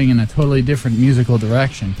were heading in a totally different musical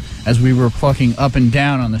direction as we were plucking up and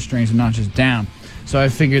down on the strings and not just down. So I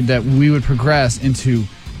figured that we would progress into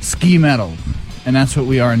ski metal. And that's what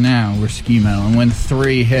we are now. We're ski metal. And when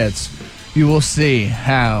 3 hits, you will see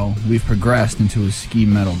how we've progressed into a ski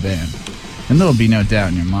metal band. And there'll be no doubt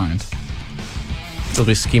in your mind. It'll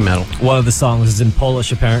be ski metal. One of the songs is in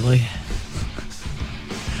Polish, apparently.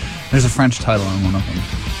 There's a French title on one of them.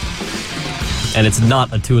 And it's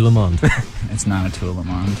not a Tout Le Monde. It's not a Tout Le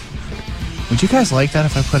Monde. Would you guys like that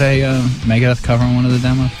if I put a Megadeth cover on one of the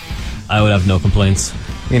demos? I would have no complaints.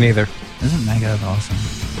 Me neither. Isn't Megadeth awesome?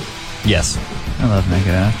 Yes. I love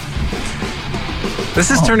Megadeth. This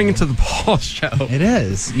is turning into the Paul show. It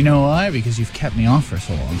is. You know why? Because you've kept me off for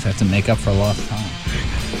so long, so I have to make up for lost time.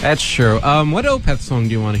 That's true. What Opeth song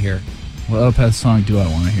do you want to hear? What Opeth song do I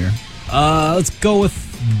want to hear? Let's go with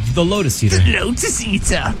The Lotus Eater. The Lotus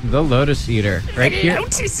Eater. The Lotus Eater. Right here.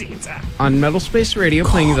 Lotus Eater. On Metal Space Radio,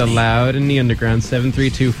 playing the Loud in the Underground,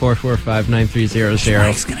 732-445-9300.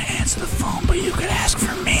 Mike's going to answer the phone, but you could ask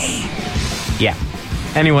for me. Yeah.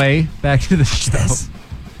 Anyway, back to the show.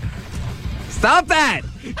 Stop that!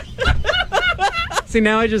 See,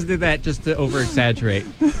 now I just did that just to over-exaggerate.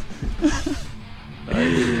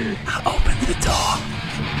 I'll open the door.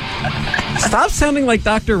 Stop sounding like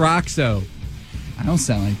Dr. Roxo. I don't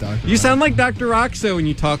sound like Dr. You sound like Dr. Roxo when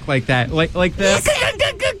you talk like that. Like this.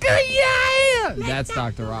 Yeah! That's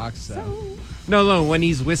Dr. Roxo. No, when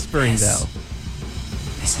he's whispering, though.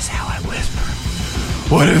 This is how I whisper.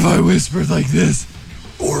 What if I whispered like this?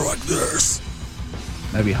 Or like this?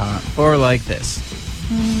 That'd be hot. Or like this.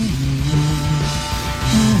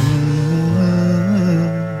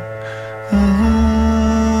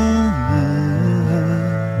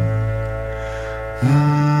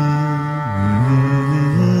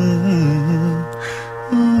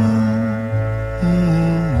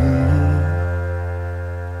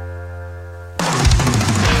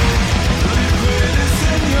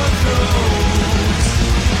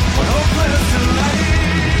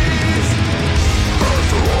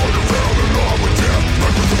 After all, you fell in love with death,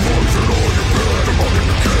 like with the poison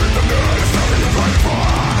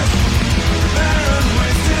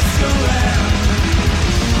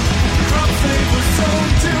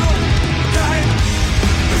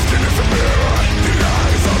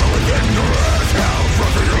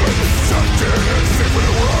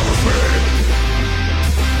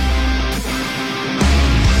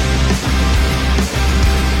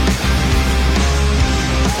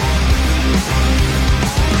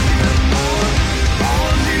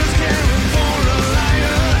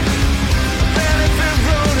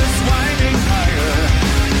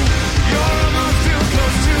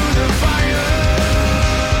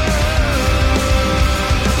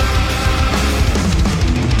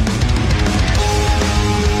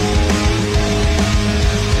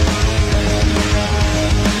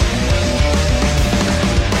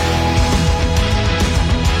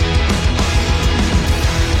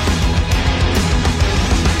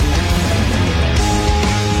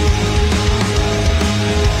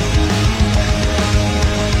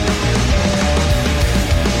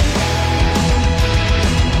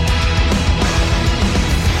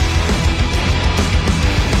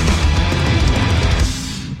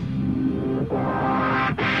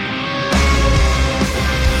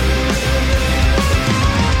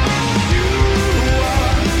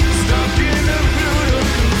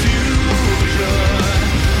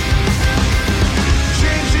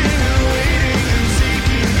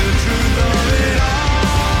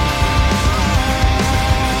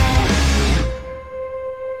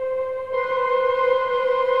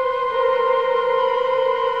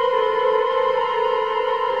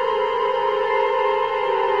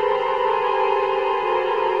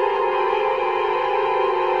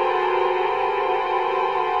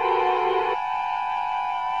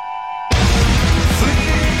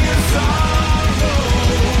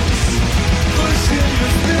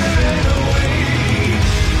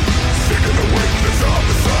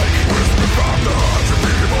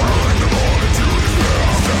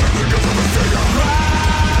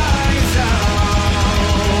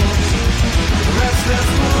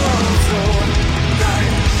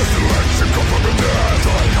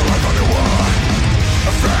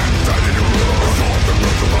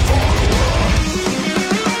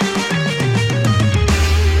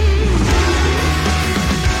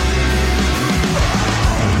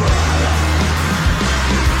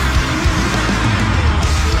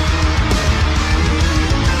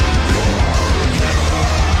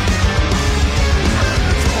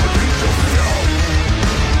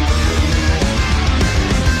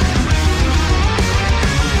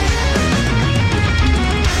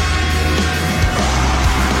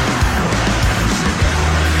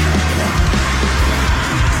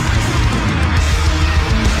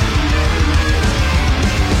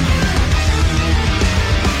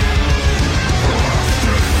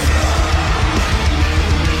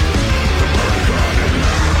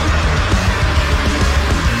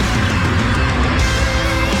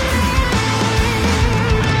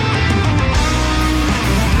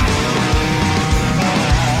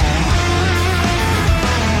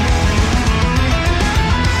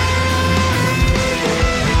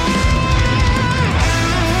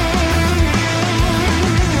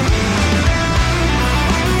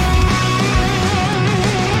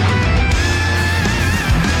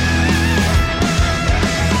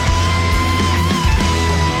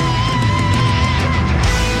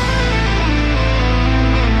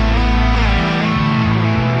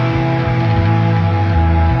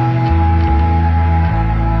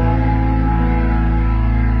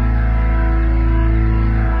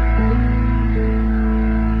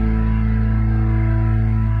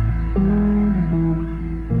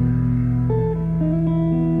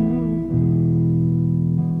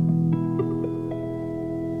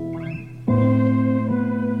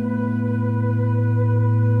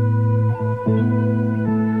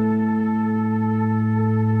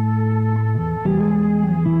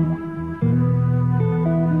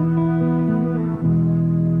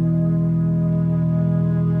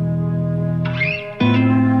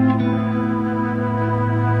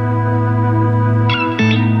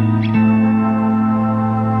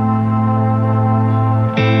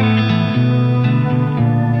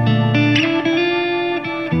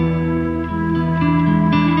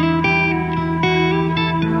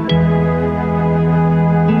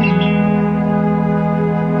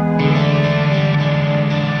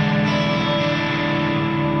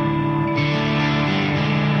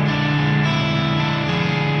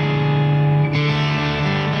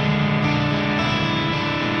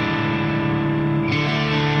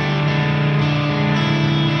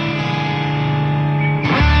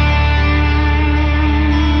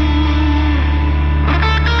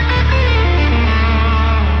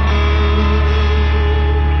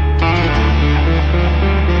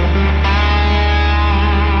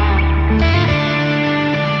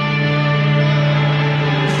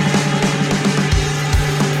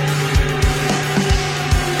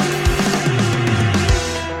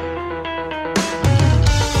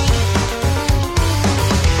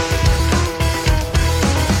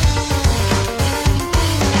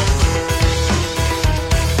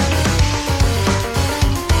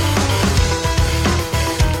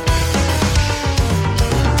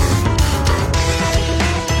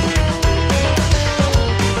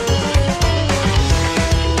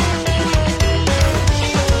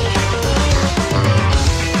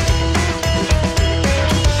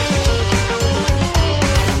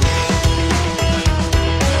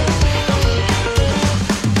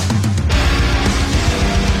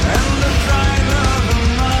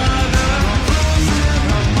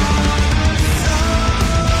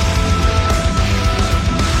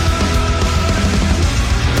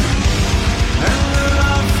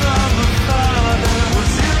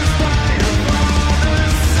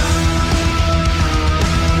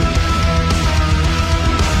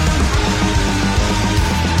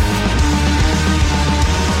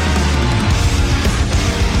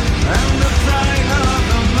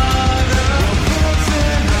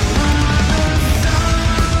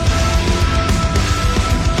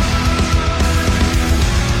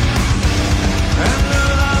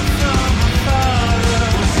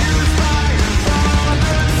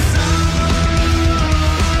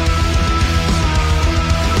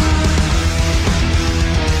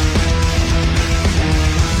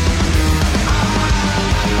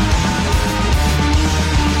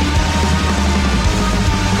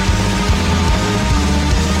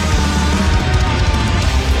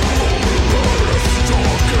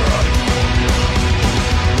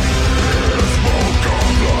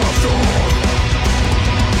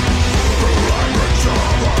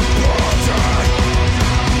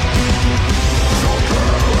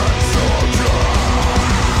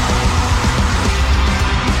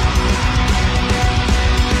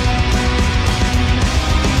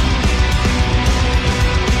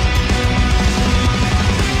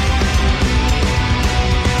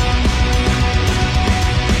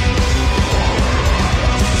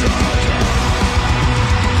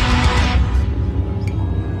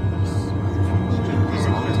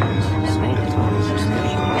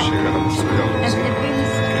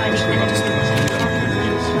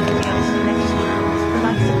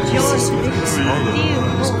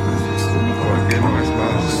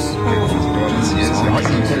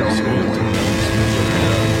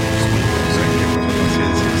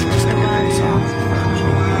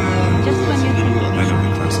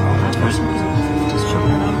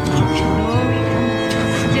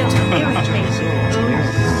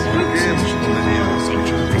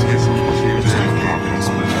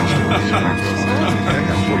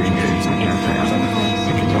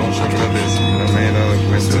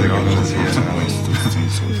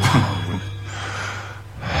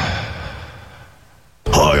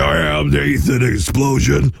I'm Nathan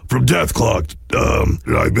Explosion from Death Clock.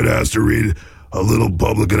 I've been asked to read a little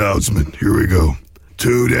public announcement. Here we go.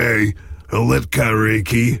 Today, lit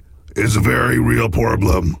karaoke is a very real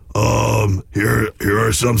problem. Here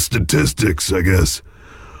are some statistics, I guess.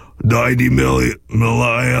 90 million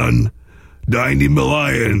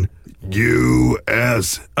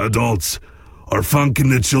U.S. adults are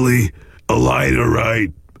functionally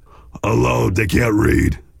illiterate. Alone, they can't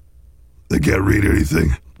read. They can't read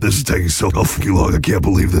anything. This is taking so fucking long. I can't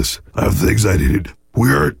believe this. I have things I need.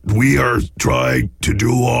 We are trying to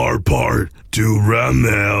do our part to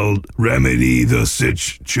remedy the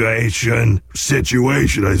situation.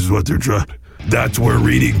 Situation is what they're trying. That's where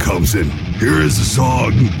reading comes in. Here is a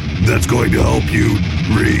song that's going to help you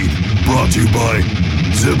read. Brought to you by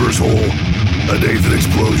Zimmer's Hole, a Nathan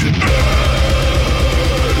Explosion.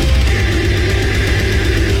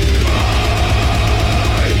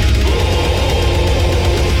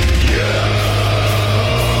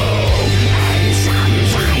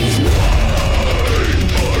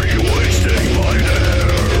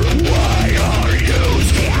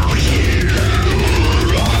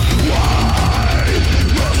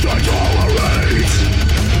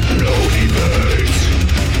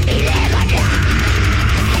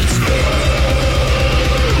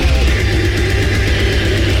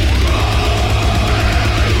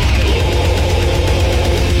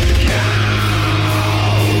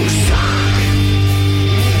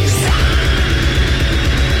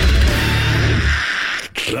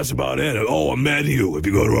 That's about it. Oh, a menu. If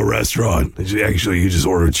you go to a restaurant, you just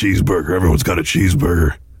order a cheeseburger. Everyone's got a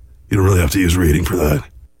cheeseburger. You don't really have to use reading for that.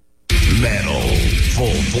 Metal.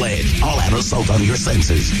 Full-fledged. All out assault on your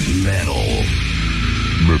senses. Metal.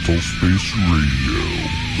 Metal Space Radio.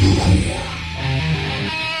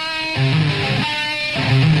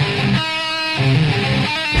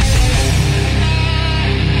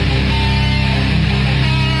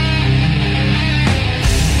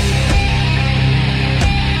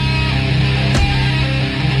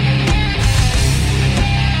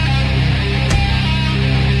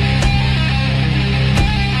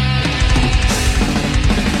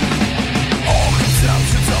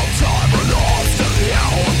 Of time are lost in the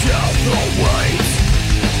hour of death awaits.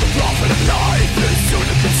 The prophet of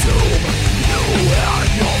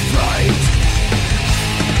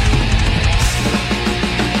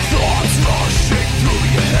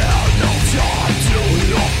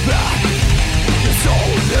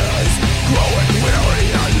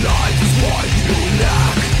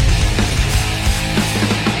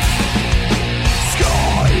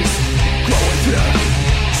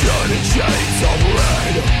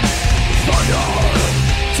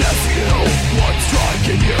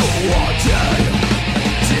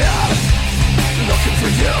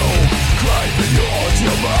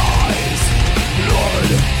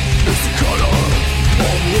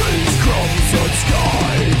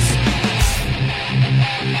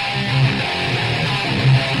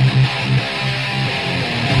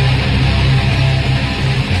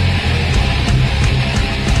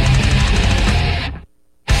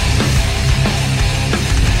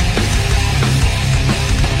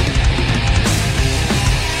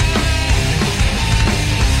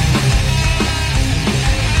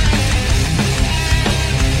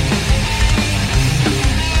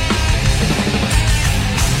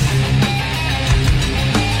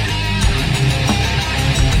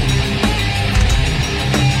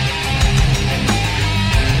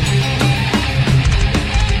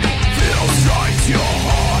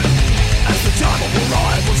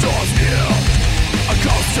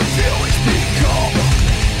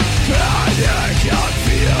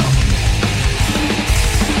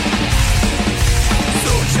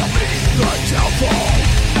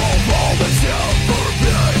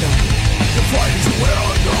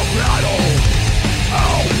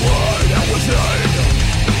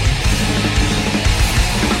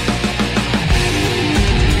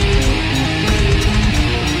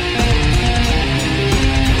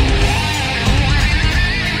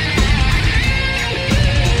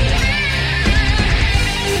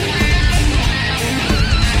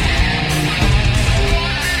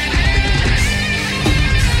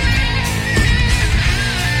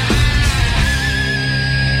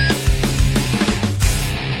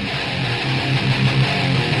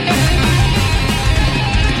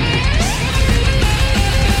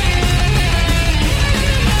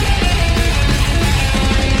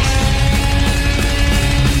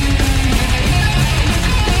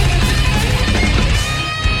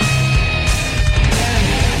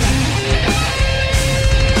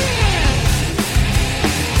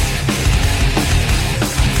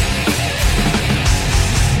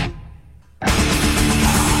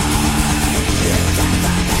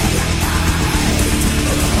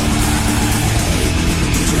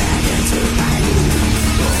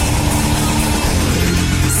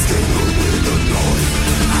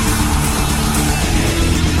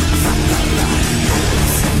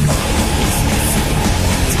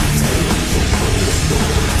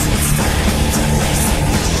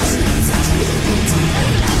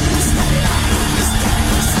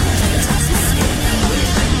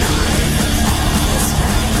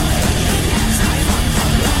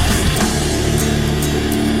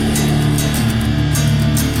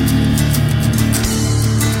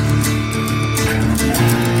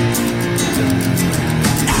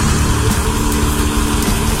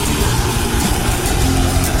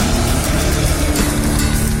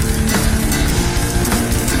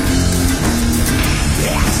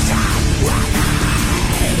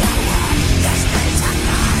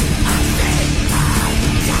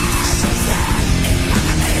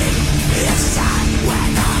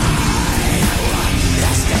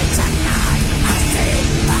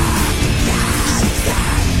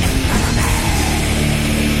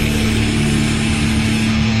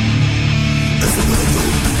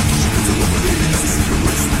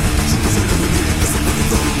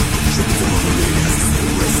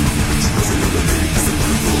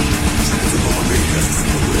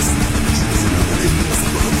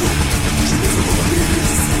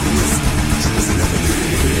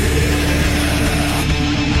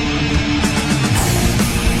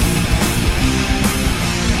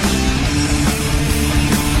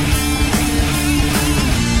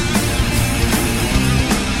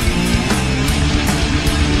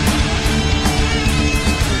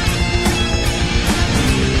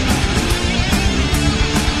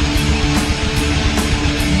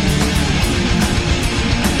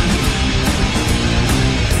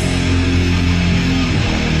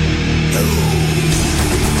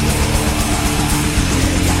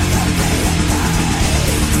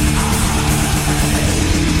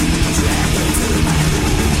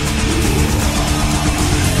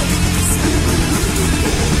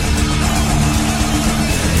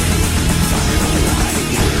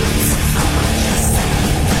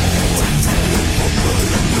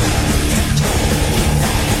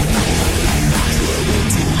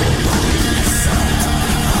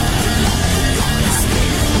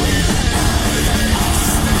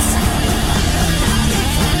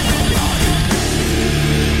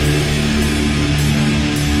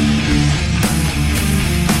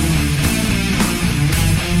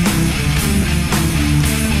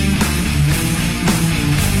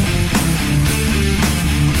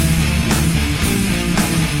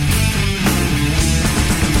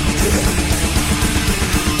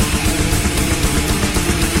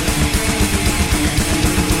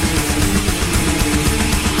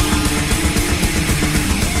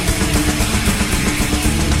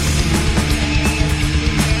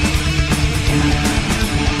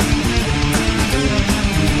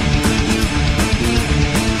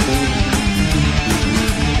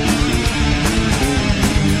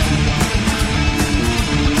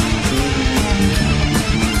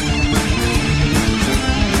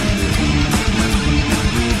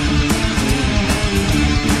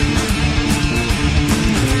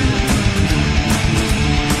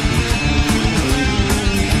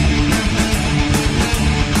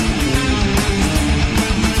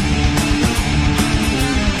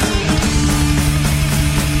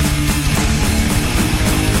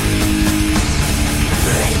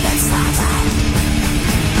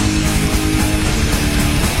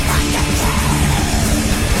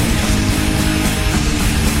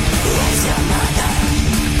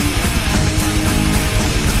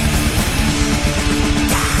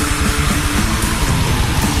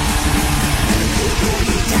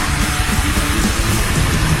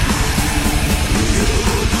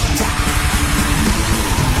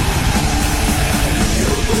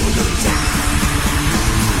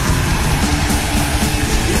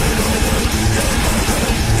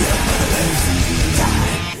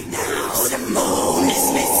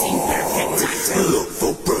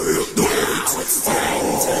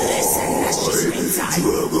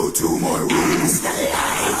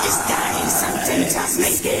past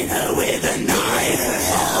me, skin her with a knife.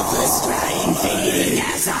 Helpless, trying, fading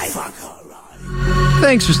as I fuck her.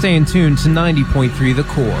 Thanks for staying tuned to 90.3 The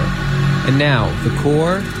Core. And now, The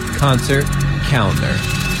Core Concert Calendar.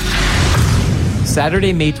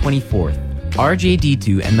 Saturday, May 24th.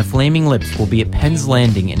 RJD2 and the Flaming Lips will be at Penn's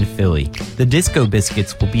Landing in Philly. The Disco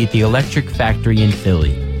Biscuits will be at the Electric Factory in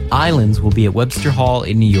Philly. Islands will be at Webster Hall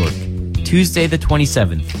in New York. Tuesday the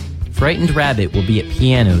 27th. Frightened Rabbit will be at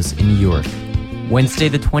Pianos in New York. Wednesday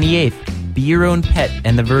the 28th. Be Your Own Pet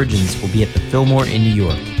and the Virgins will be at the Fillmore in New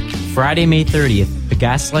York. Friday, May 30th. The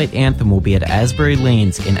Gaslight Anthem will be at Asbury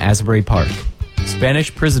Lanes in Asbury Park.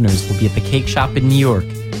 Spanish Prisoners will be at the Cake Shop in New York.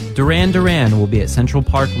 Duran Duran will be at Central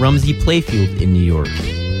Park Rumsey Playfield in New York.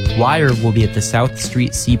 Wire will be at the South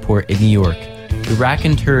Street Seaport in New York. The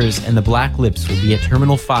Raconteurs and the Black Lips will be at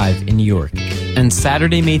Terminal 5 in New York. And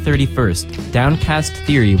Saturday, May 31st, Downcast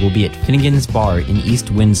Theory will be at Finnegan's Bar in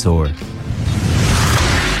East Windsor.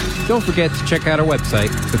 Don't forget to check out our website,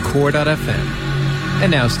 thecore.fm. And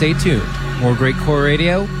now stay tuned. More great Core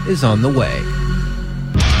Radio is on the way.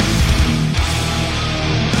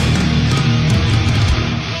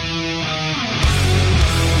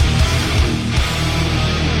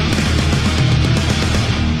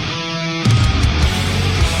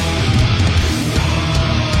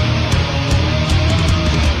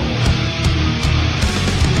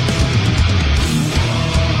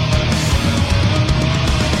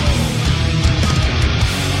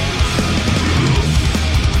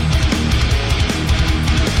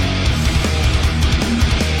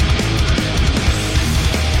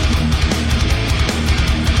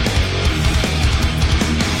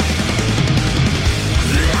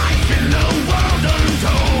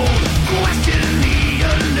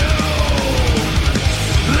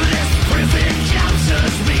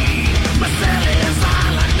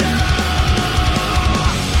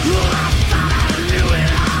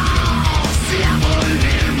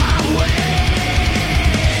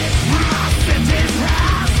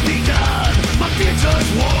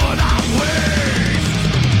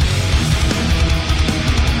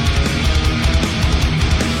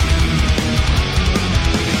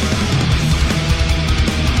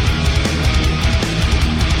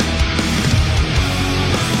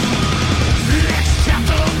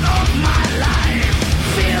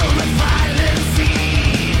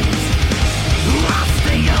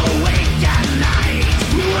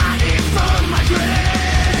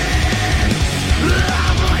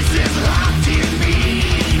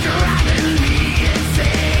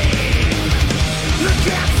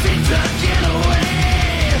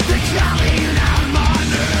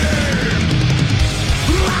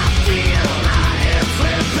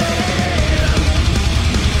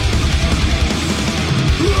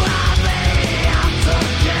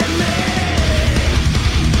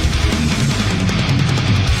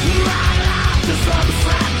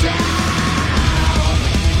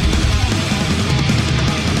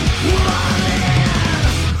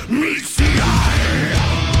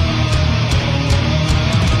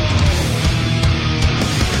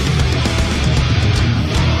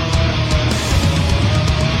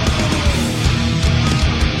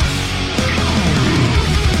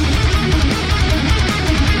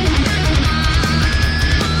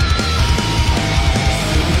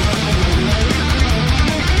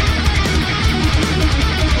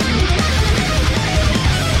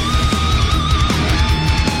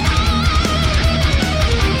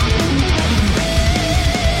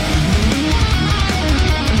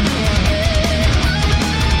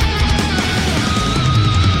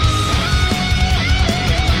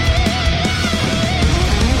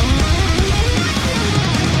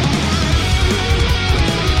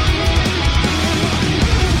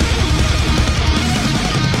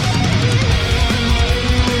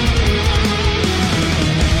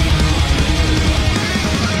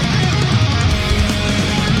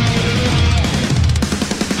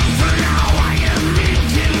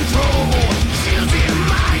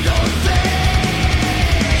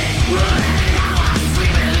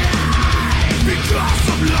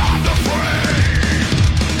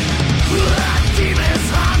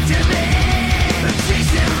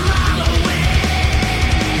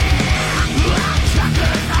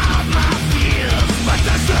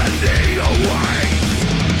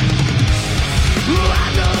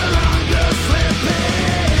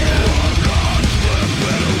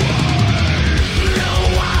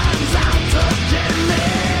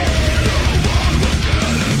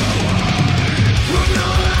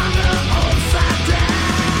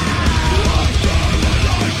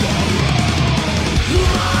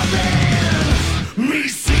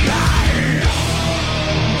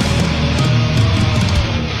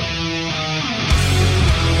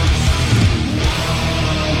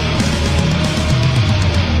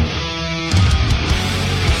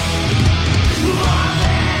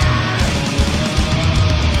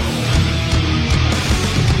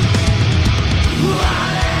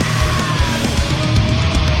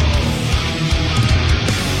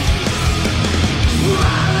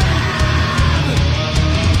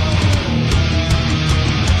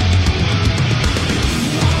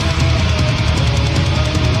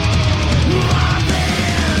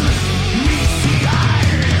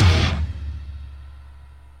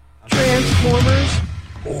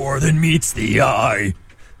 more than meets the eye.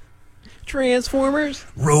 Transformers?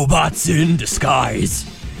 Robots in disguise.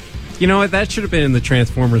 You know what? That should have been in the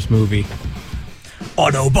Transformers movie.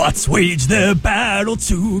 Autobots wage their battle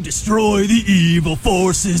to destroy the evil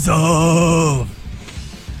forces of...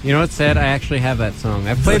 You know what's sad? I actually have that song.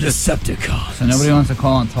 I've played this. Decepticons. So nobody wants to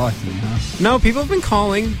call and talk to me, huh? No, people have been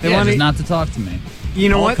calling. They want just not to talk to me. You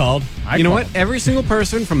know Paul what? called. You know what? Every single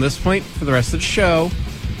person from this point for the rest of the show,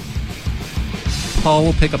 Paul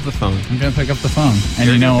will pick up the phone. I'm going to pick up the phone. And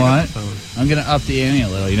You're you know gonna what? pick up the phone. I'm going to up the ante a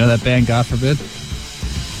little. You know that band, God Forbid?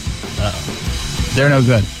 They're no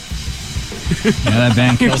good. You know that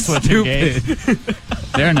band, You're Killswitch Engage?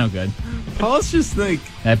 They're no good. Paul's just like...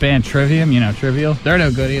 That band, Trivium, you know, Trivial? They're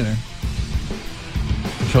no good either.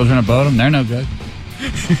 Children of Bodom, they're no good.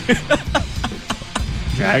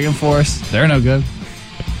 Dragon Force, they're no good.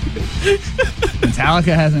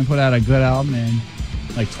 Metallica hasn't put out a good album in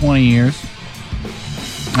like 20 years.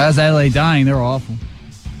 As I Lay Dying, they're awful.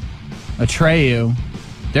 Atreyu,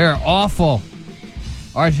 they're awful.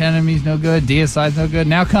 Arch Enemy's no good. Deicide's no good.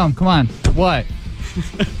 Now come on. What?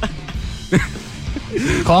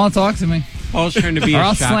 Call and talk to me. Paul's trying to be or a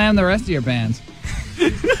I'll shock. slam the rest of your bands.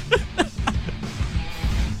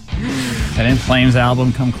 That In Flames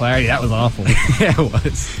album, Come Clarity, that was awful. Yeah, it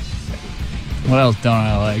was. What else don't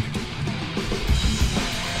I like?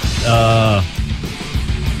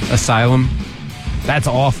 Asylum. That's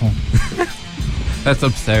awful. That's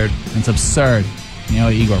absurd. It's absurd. You know,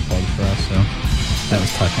 Igor played for us, so that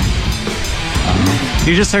was touching.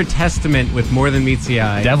 You just heard Testament with More Than Meets the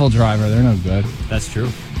Eye. Devil Driver, they're no good. That's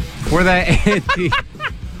true. For that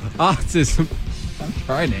anti-autism. I'm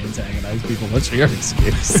trying to antagonize people. What's your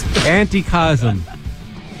excuse? Anti-Cosm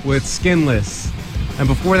with Skinless. And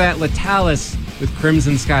before that, Latalis with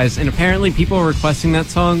Crimson Skies. And apparently people are requesting that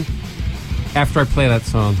song after I play that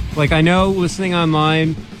song. Like, I know listening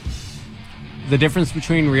online, the difference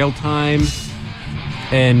between real time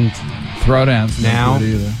and Throwdowns now. No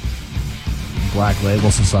good either. Black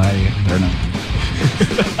Label Society, they're no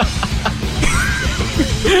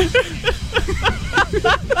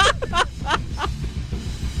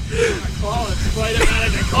Call it, fight about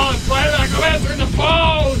it, call it, fight about it, go answer the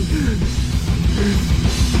phone!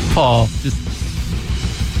 Paul, just...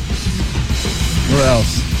 What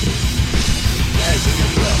else?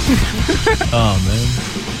 Oh, man.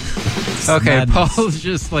 Okay, Madness. Paul's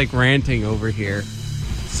just like ranting over here.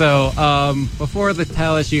 So, before the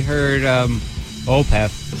Talis, you heard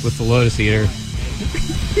Opeth with the Lotus Eater.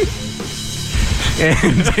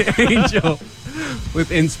 And Angel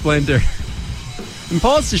with In Splendor. And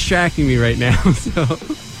Paul's distracting me right now, so...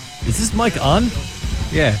 Is this mic on?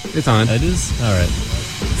 Yeah, it's on. It is? All right.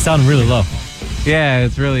 It sounded really low. Yeah,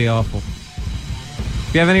 it's really awful.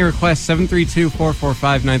 If you have any requests,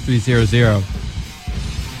 732-445-9300.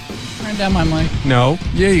 Turn down my mic. No.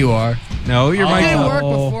 Yeah, you are. No, your mic. It didn't work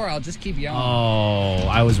before. I'll just keep yelling. Oh,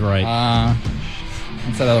 I was right.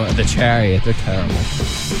 Instead of the Chariot, they're terrible.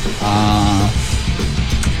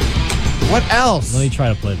 What else? Let me try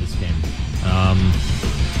to play this game.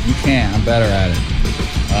 You can't. I'm better at it.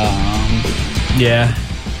 Yeah.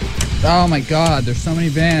 Oh my God, there's so many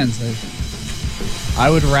bands. I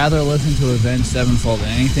would rather listen to Avenged Sevenfold than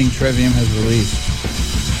anything Trivium has released.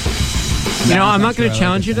 You know, I'm not going to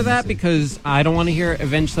challenge you to that because I don't want to hear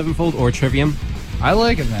Avenged Sevenfold or Trivium. I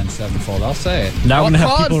like Avenged Sevenfold. I'll say it. Now I'm I'll gonna have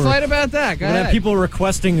call people and fight about that. Go I'm gonna ahead. have people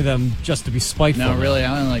requesting them just to be spiteful. No, really,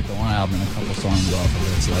 I only like the one album and a couple songs off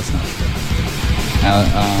of it, so that's not true.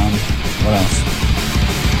 What else?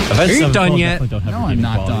 Are you done yet? Don't have No, I'm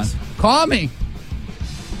not done. Call me.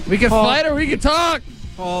 We can Paul. fight or we can talk.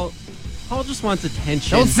 Paul just wants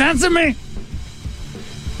attention. Don't censor me.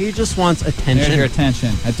 He just wants attention. There's your attention.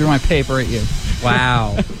 I threw my paper at you.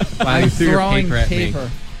 Wow. Wow, you I'm threw your throwing paper at me.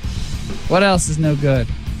 What else is no good?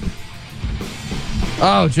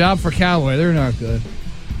 Oh, Job for Cowboy. They're not good.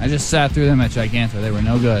 I just sat through them at Giganta. They were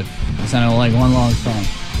no good. It sounded like one long song.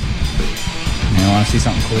 You want to see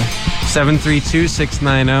something cool?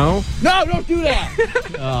 732-690. No, don't do that.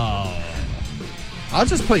 Oh. I'll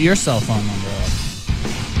just put your cell phone number up.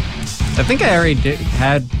 I think I already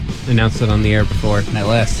had announced it on the air before. That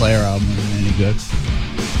last Slayer album isn't any good.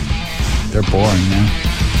 They're boring now.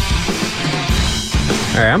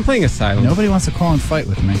 All right, I'm playing Asylum. Nobody wants to call and fight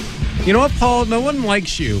with me. You know what, Paul? No one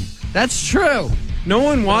likes you. That's true. No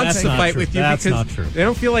one wants That's to not fight true. with you That's because not true. they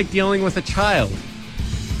don't feel like dealing with a child.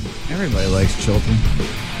 Everybody likes children.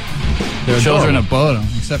 They're Children adorable. of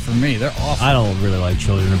Bodom, except for me. They're awful. I don't really like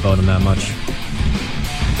Children of Bodom that much.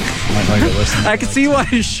 Might like to listen. I can see why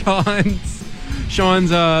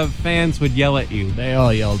Sean's fans would yell at you. They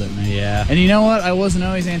all yelled at me. Yeah. And you know what? I wasn't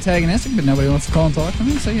always antagonistic, but nobody wants to call and talk to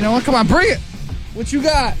me. So you know what? Come on, bring it. What you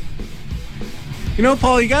got? You know,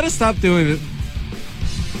 Paul, you got to stop doing it.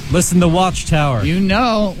 Listen to Watchtower. You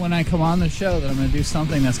know when I come on the show that I'm going to do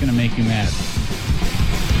something that's going to make you mad.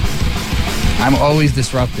 I'm always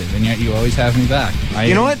disruptive, and yet you always have me back.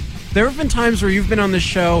 You know what? There have been times where you've been on the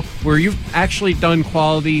show where you've actually done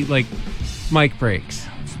quality, like, mic breaks.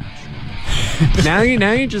 now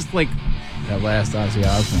you just, like... That last Ozzy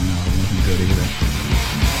Osbourne album wasn't good either.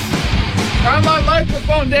 Turn my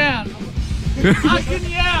microphone down! I can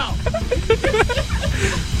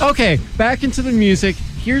yell! Okay, back into the music.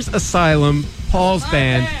 Here's Asylum, Paul's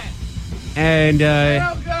band. And, They're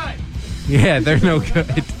no good! Yeah, they're no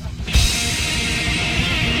good.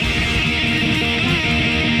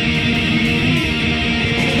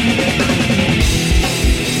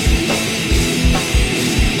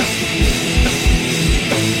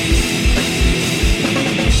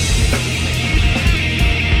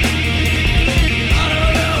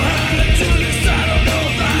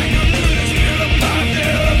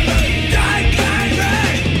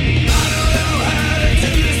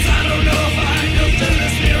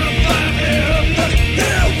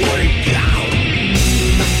 Yeah.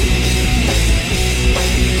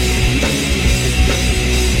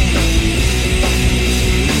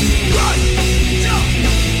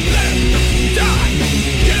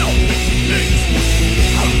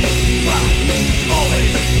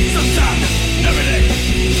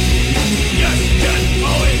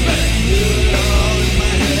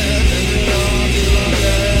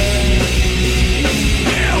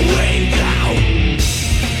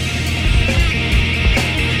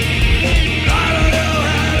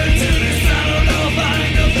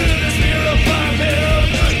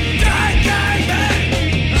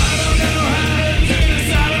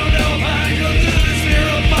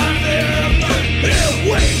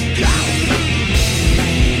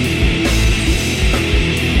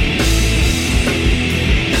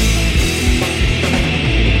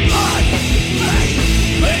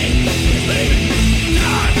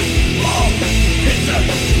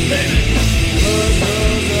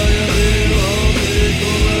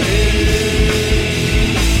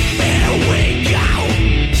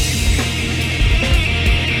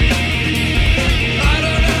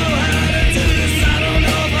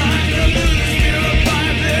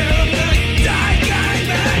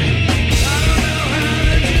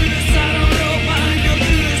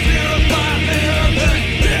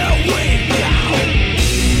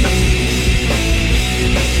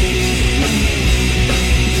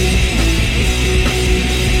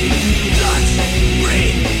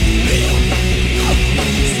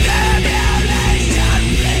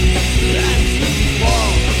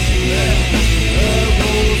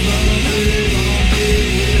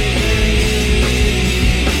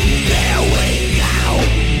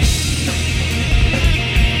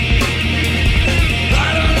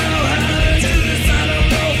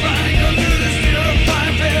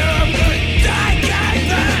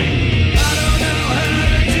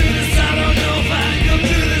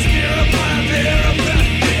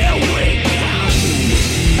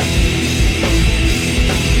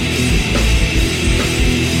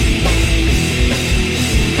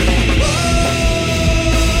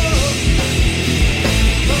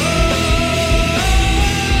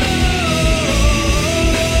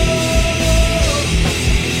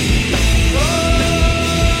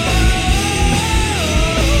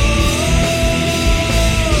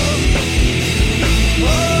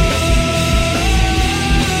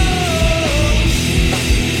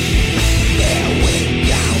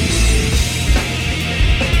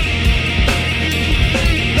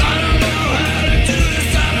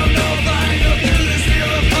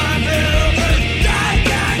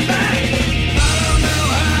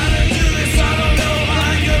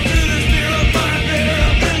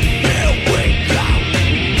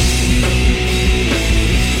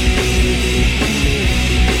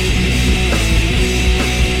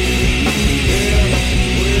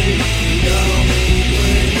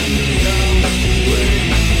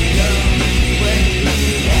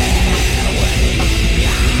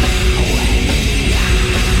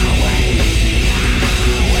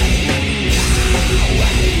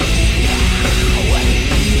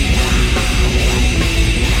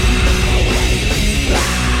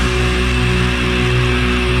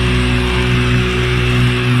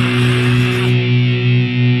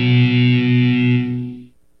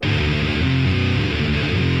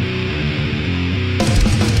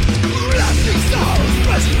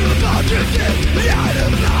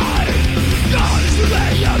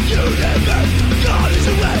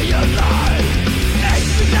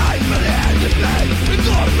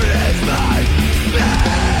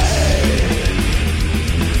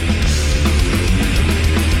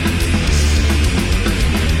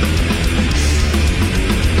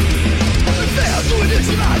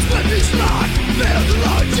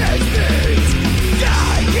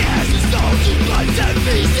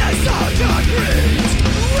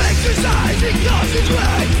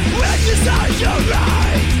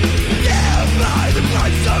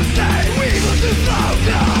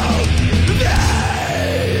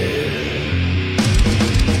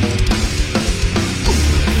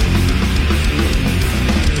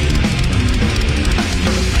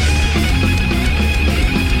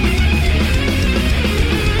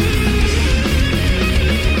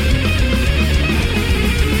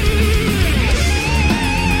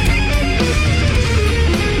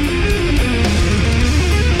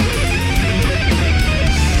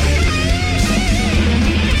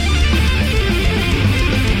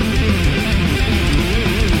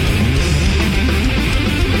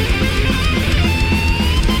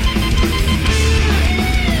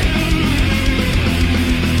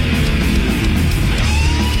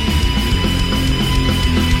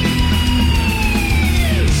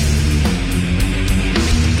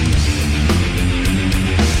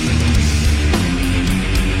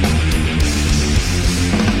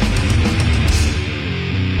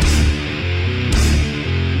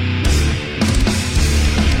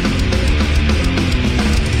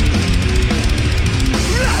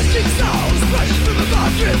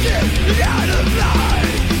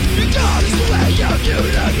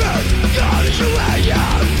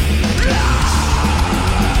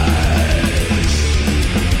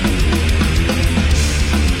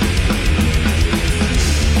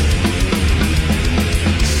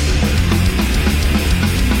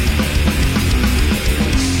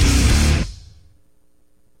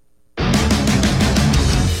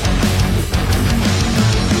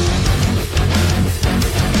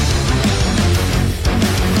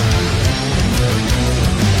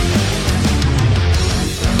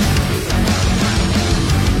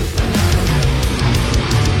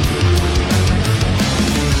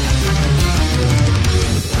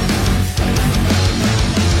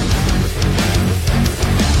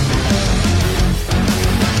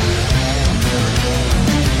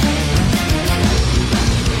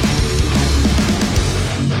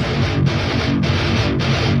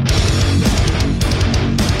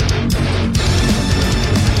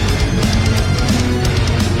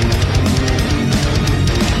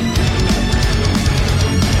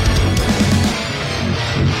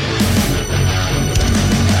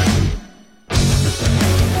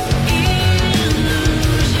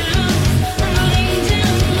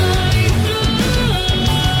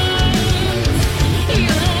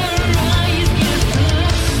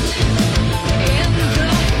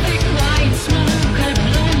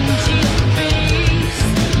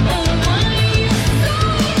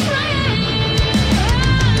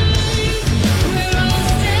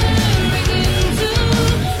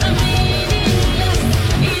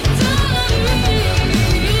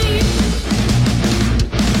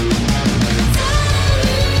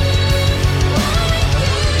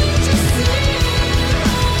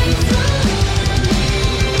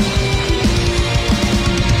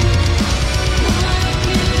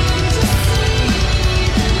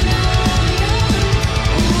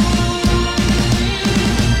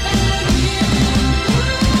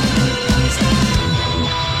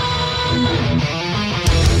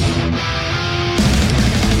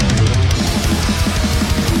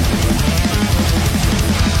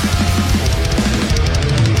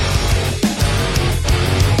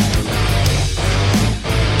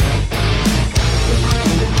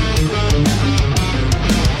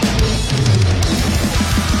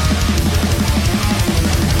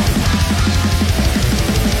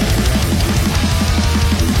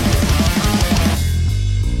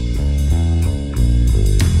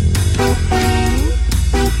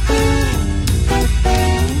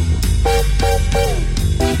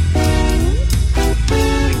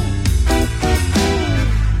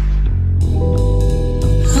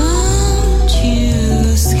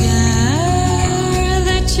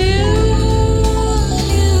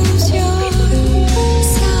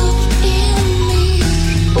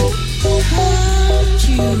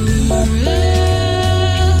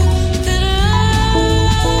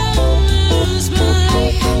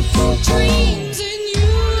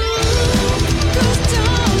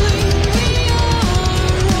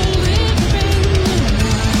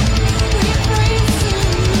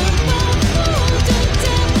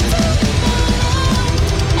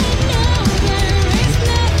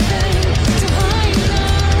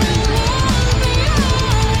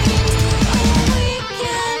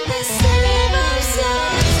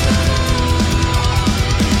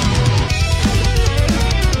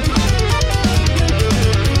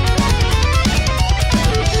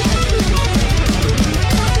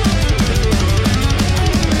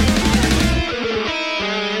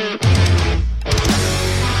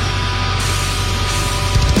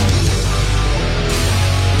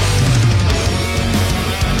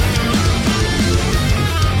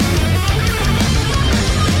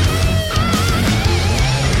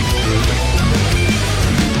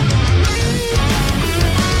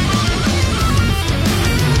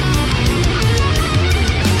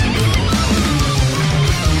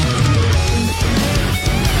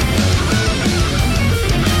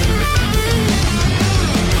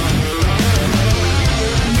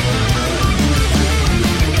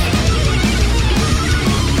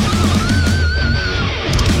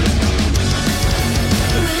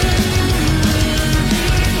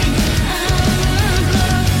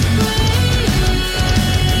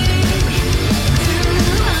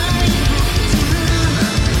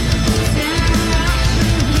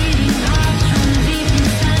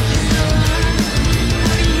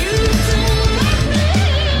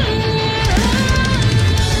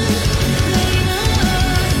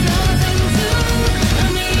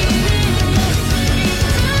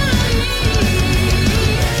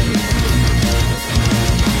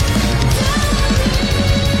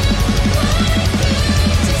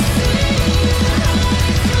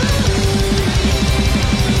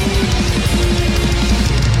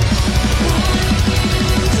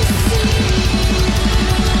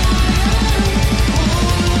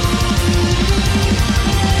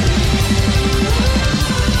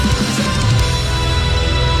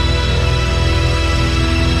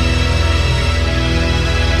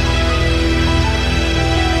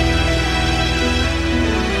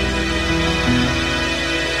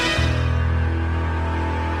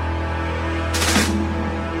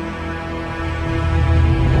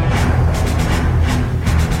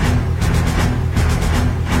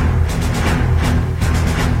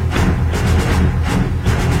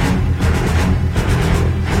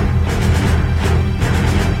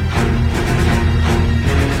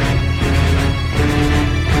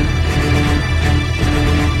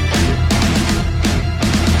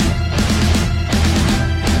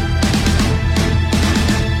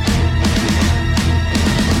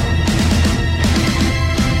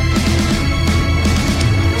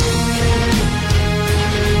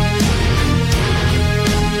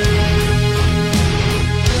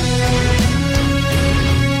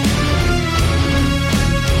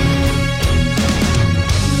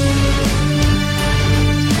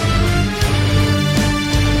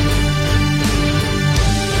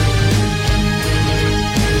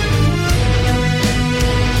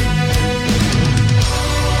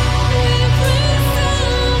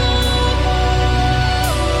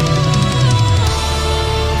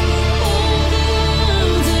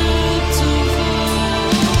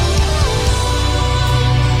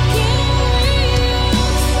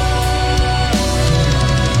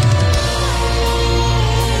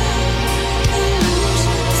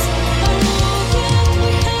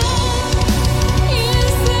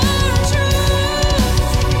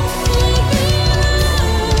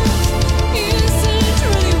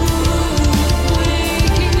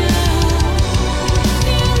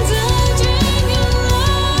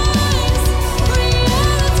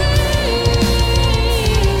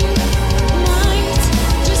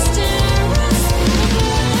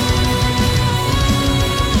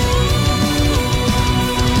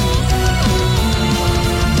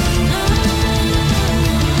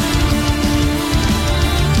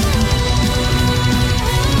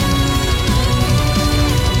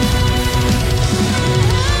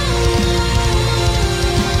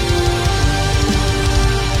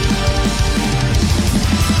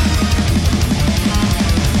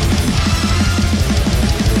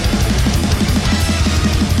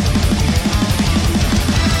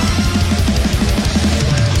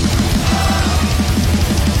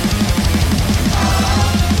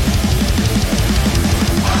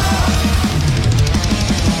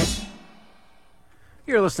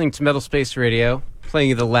 listening to Metal Space Radio, playing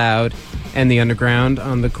you the loud and the underground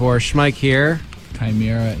on the core. Schmike here.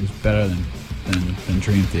 Chimera is better than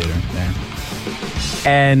Dream Theater there.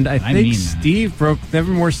 And I think Steve broke the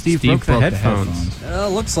headphones.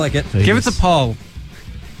 Looks like it. Give it to Paul.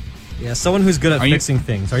 Yeah, someone who's good at fixing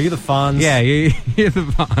things. Are you the Fonz? Yeah, you're the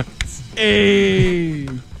Fonz. Hey!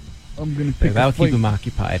 I'm going to pick that'll keep him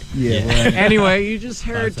occupied. Yeah. Anyway, you just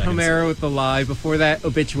heard Tomera with The Lie. Before that,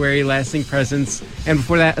 Obituary, Lasting Presence. And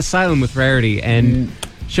before that, Asylum with Rarity. And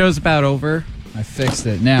show's about over. I fixed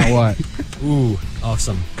it. Now what? Ooh,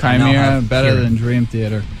 awesome. Chimera better than Dream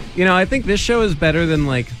Theater. You know, I think this show is better than,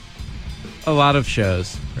 like, a lot of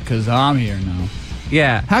shows. Because I'm here now.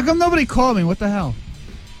 Yeah. How come nobody called me? What the hell?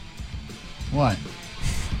 What?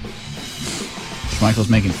 Schmeichel's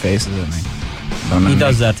making faces at me. He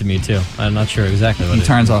does that to me, too. I'm not sure exactly what He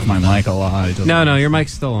turns off my mic a lot. No, your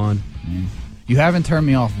mic's still on. You haven't turned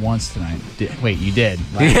me off once tonight. Wait, you did?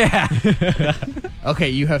 Right? Yeah. Okay,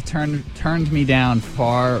 you have turned me down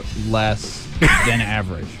far less than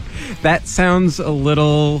average. That sounds a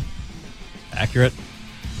little accurate.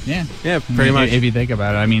 Yeah. Yeah, pretty much. If you think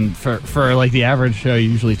about it. I mean, for like the average show, you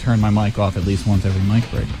usually turn my mic off at least once every mic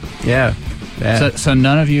break. Yeah. So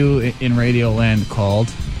none of you in Radio Land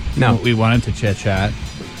called. No. We wanted to chit-chat.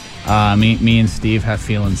 Me and Steve have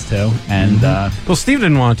feelings, too. And well, Steve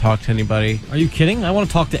didn't want to talk to anybody. Are you kidding? I want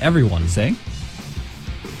to talk to everyone. See?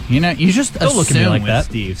 You know, you just don't look at me like that.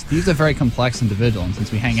 Steve. Steve's a very complex individual, and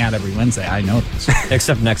since we hang out every Wednesday, I know this.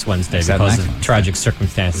 Except next Wednesday because of tragic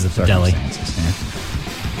circumstances at the deli.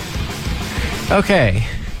 Okay.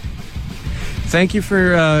 Thank you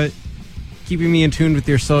for keeping me in tune with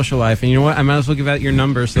your social life. And you know what? I might as well give out your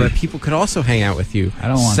number so that people could also hang out with you. I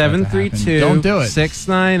don't want 732 Don't do it.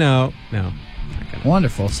 690. No.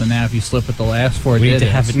 Wonderful. So now if you slip with the last four We need digits.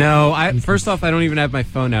 to have it. No, first off, I don't even have my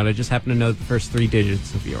phone out. I just happen to know the first 3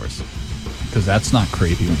 digits of yours. Because that's not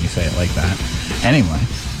creepy when you say it like that. Anyway.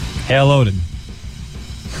 Hail Odin.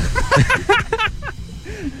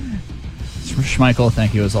 Schmeichel,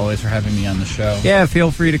 thank you as always for having me on the show. Yeah,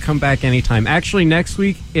 feel free to come back anytime. Actually, next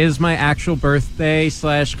week is my actual birthday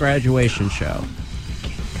 / graduation show.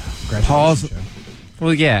 Paul's. Show.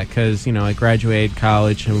 Well, yeah, because, you know, I graduated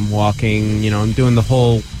college and I'm walking, you know, I'm doing the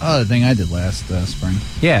whole... Oh, the thing I did last spring.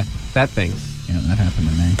 Yeah, that thing. Yeah, that happened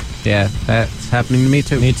to me. Yeah, that's happening to me,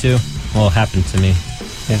 too. Me, too. Well, it happened to me.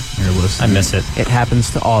 Yeah. I miss it. It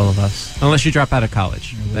happens to all of us. Unless you drop out of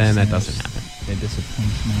college. Then that doesn't happen. They disappoint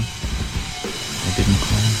me. They didn't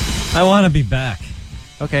call. I want to be back.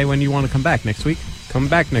 Okay, when you want to come back? Next week? Come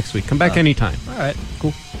back next week. Come back anytime. All right.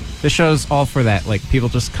 Cool. This show's all for that. Like, people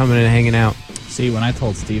just coming in and hanging out. See, when I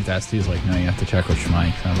told Steve that, Steve's like, no, you have to check with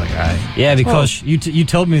Schmeich. I was like, all right. Yeah, because you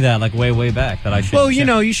told me that, like, way back, that I should. Well, you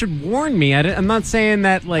know, you should warn me. I'm not saying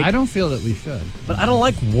that, like... I don't feel that we should. But I don't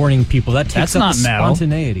like warning people. That takes up the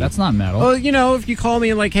spontaneity. That's not metal. Well, you know, if you call me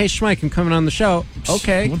and like, hey, Schmeich, I'm coming on the show.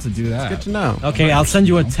 Okay. Who wants to do that? It's good to know. Okay, I'll send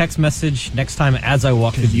you a text message next time as I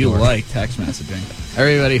walk through the door. You like text messaging.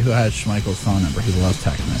 Everybody who has Schmeichel's phone number, he loves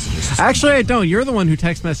text messages. Actually, I don't. You're the one who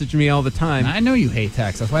text messaged me all the time. I know you hate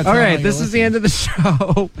text. That's why. All right, this is the end of the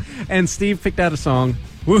show. And Steve picked out a song.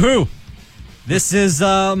 Woohoo! This is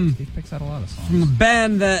Steve picks out a lot of songs from a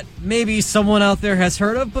band that maybe someone out there has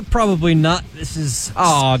heard of, but probably not. This is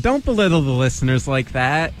don't belittle the listeners like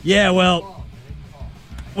that. Yeah, well,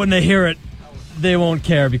 when they hear it, they won't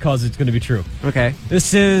care because it's going to be true. Okay.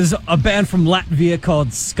 This is a band from Latvia called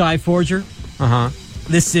Skyforger.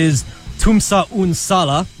 This is Tumsa un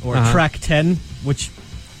Sala, or track 10, which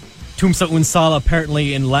Tumsa un Sala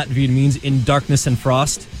apparently in Latvian means in darkness and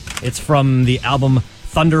frost. It's from the album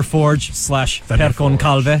Thunderforge / Perkon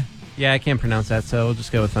Kalve. Yeah, I can't pronounce that, so we'll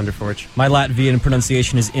just go with Thunderforge. My Latvian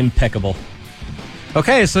pronunciation is impeccable.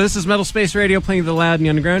 Okay, so this is Metal Space Radio playing the loud and the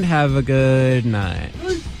underground. Have a good night.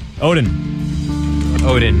 Odin.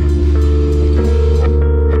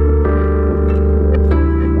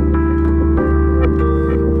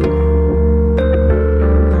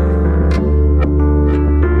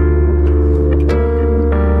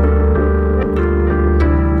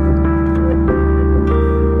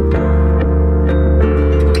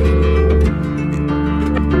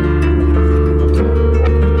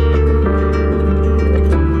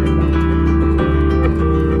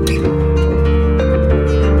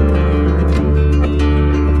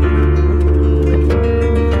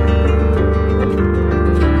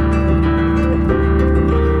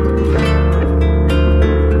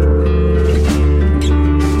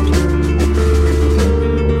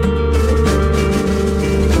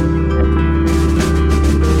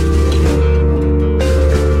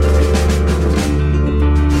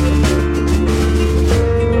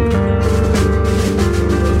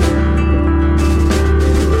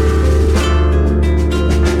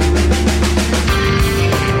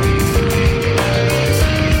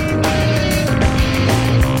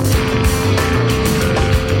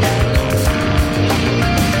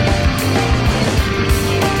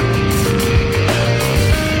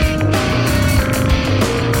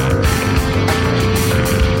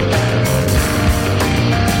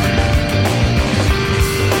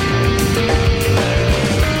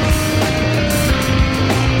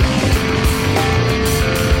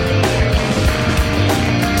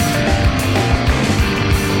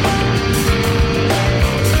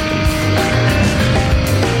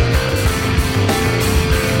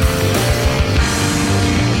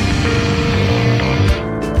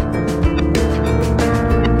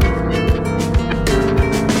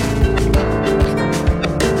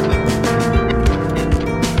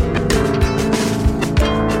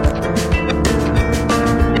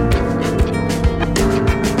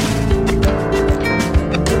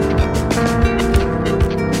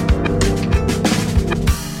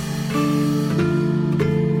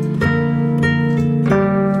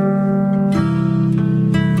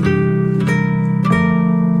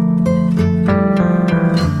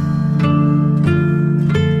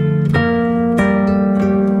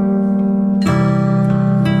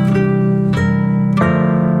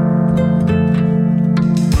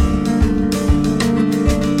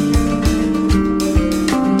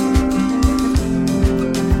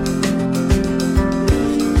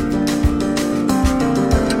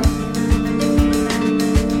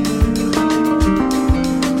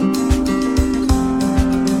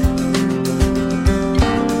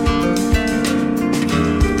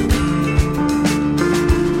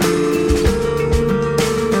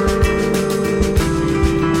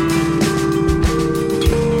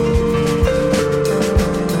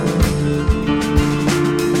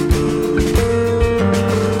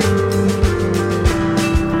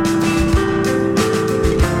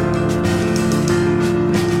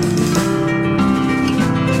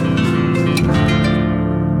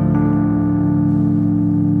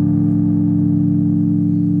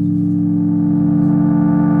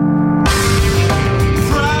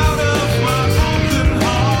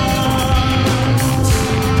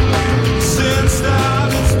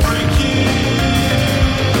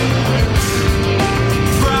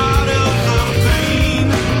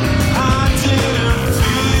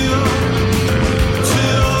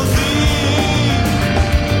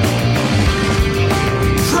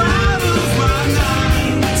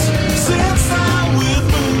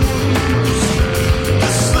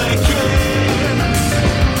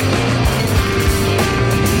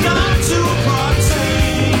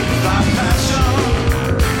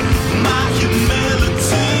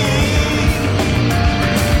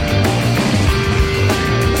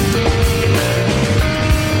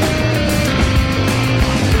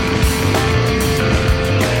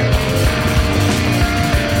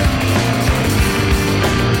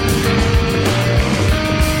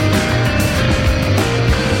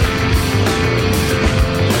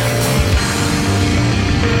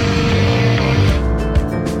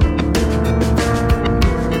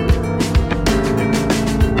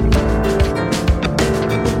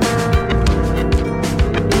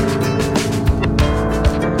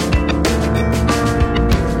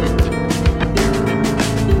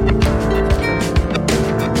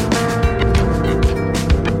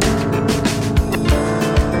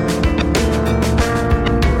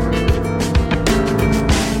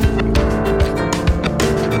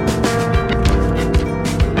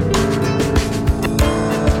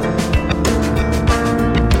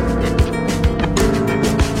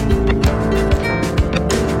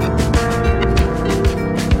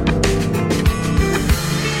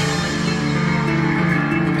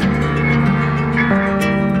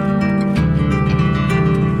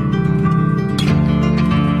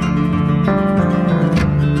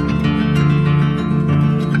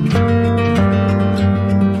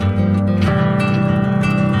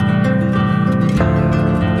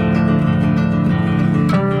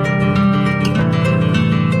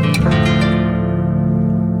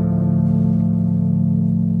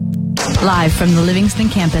 Live from the Livingston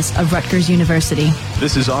campus of Rutgers University.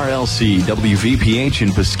 This is RLC WVPH in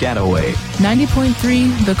Piscataway.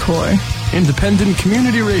 90.3 The Core. Independent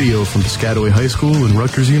community radio from Piscataway High School and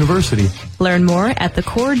Rutgers University. Learn more at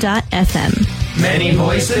thecore.fm. Many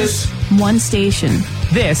voices, one station.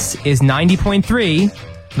 This is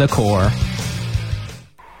 90.3 The Core.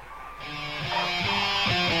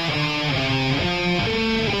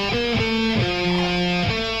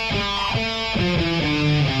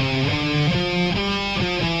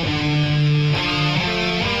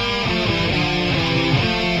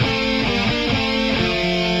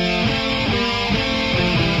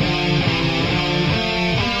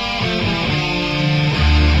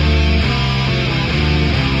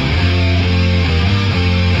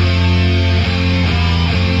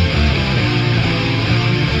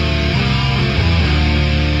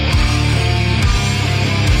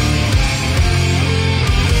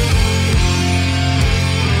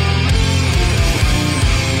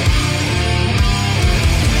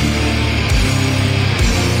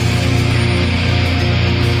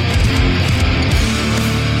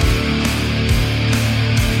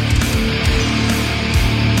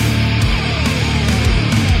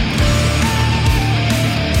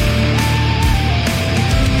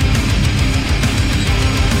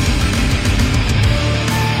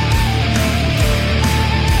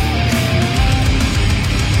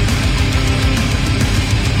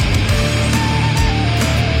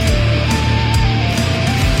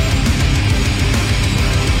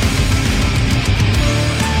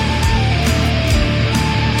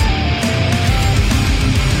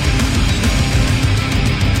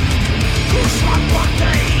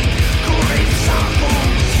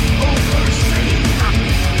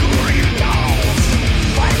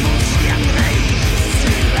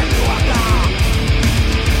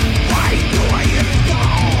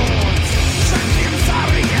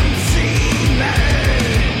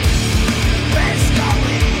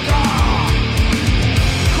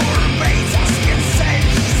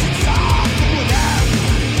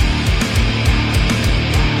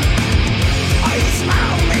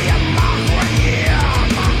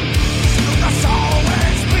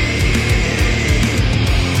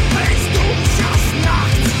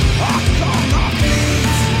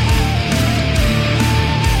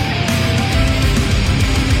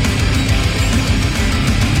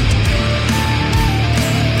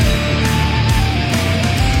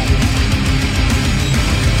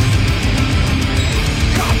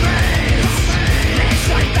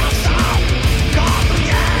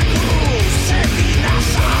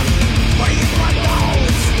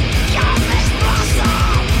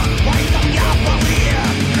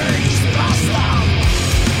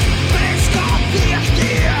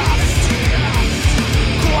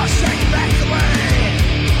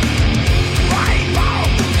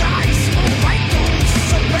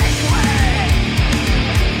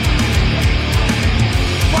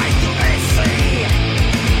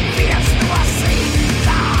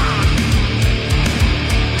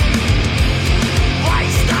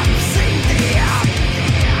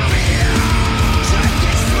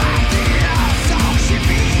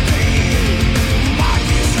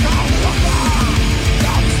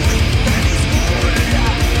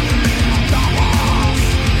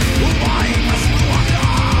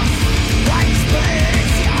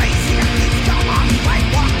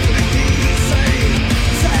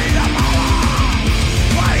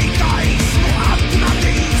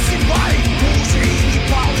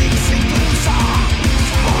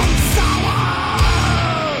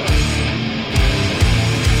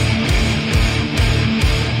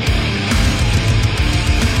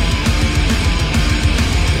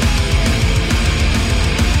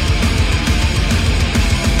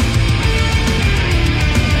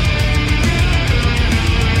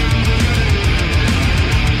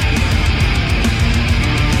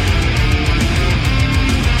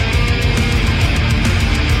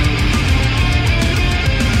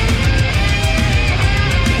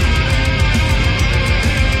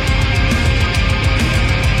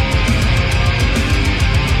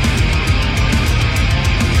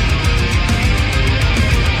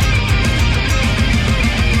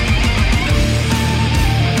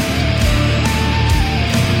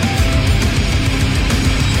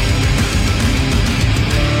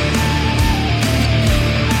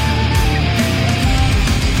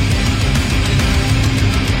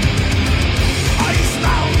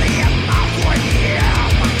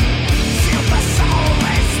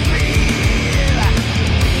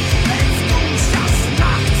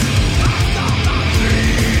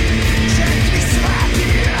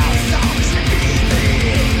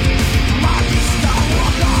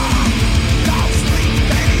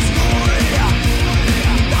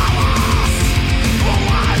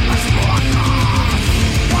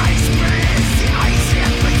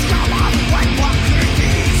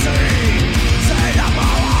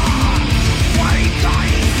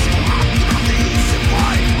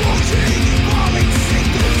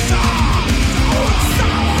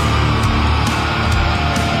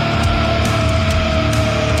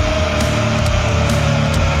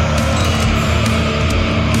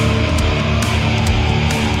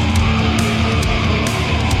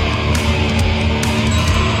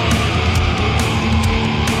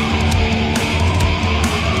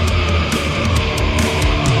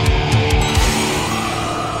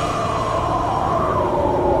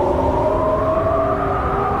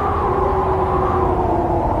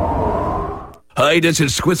 Hi, this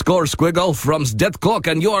is Squiscore Squiggle from Death Clock,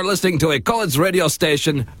 and you are listening to a college radio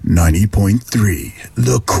station 90.3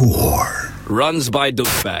 The Core. runs by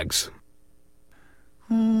douchebags.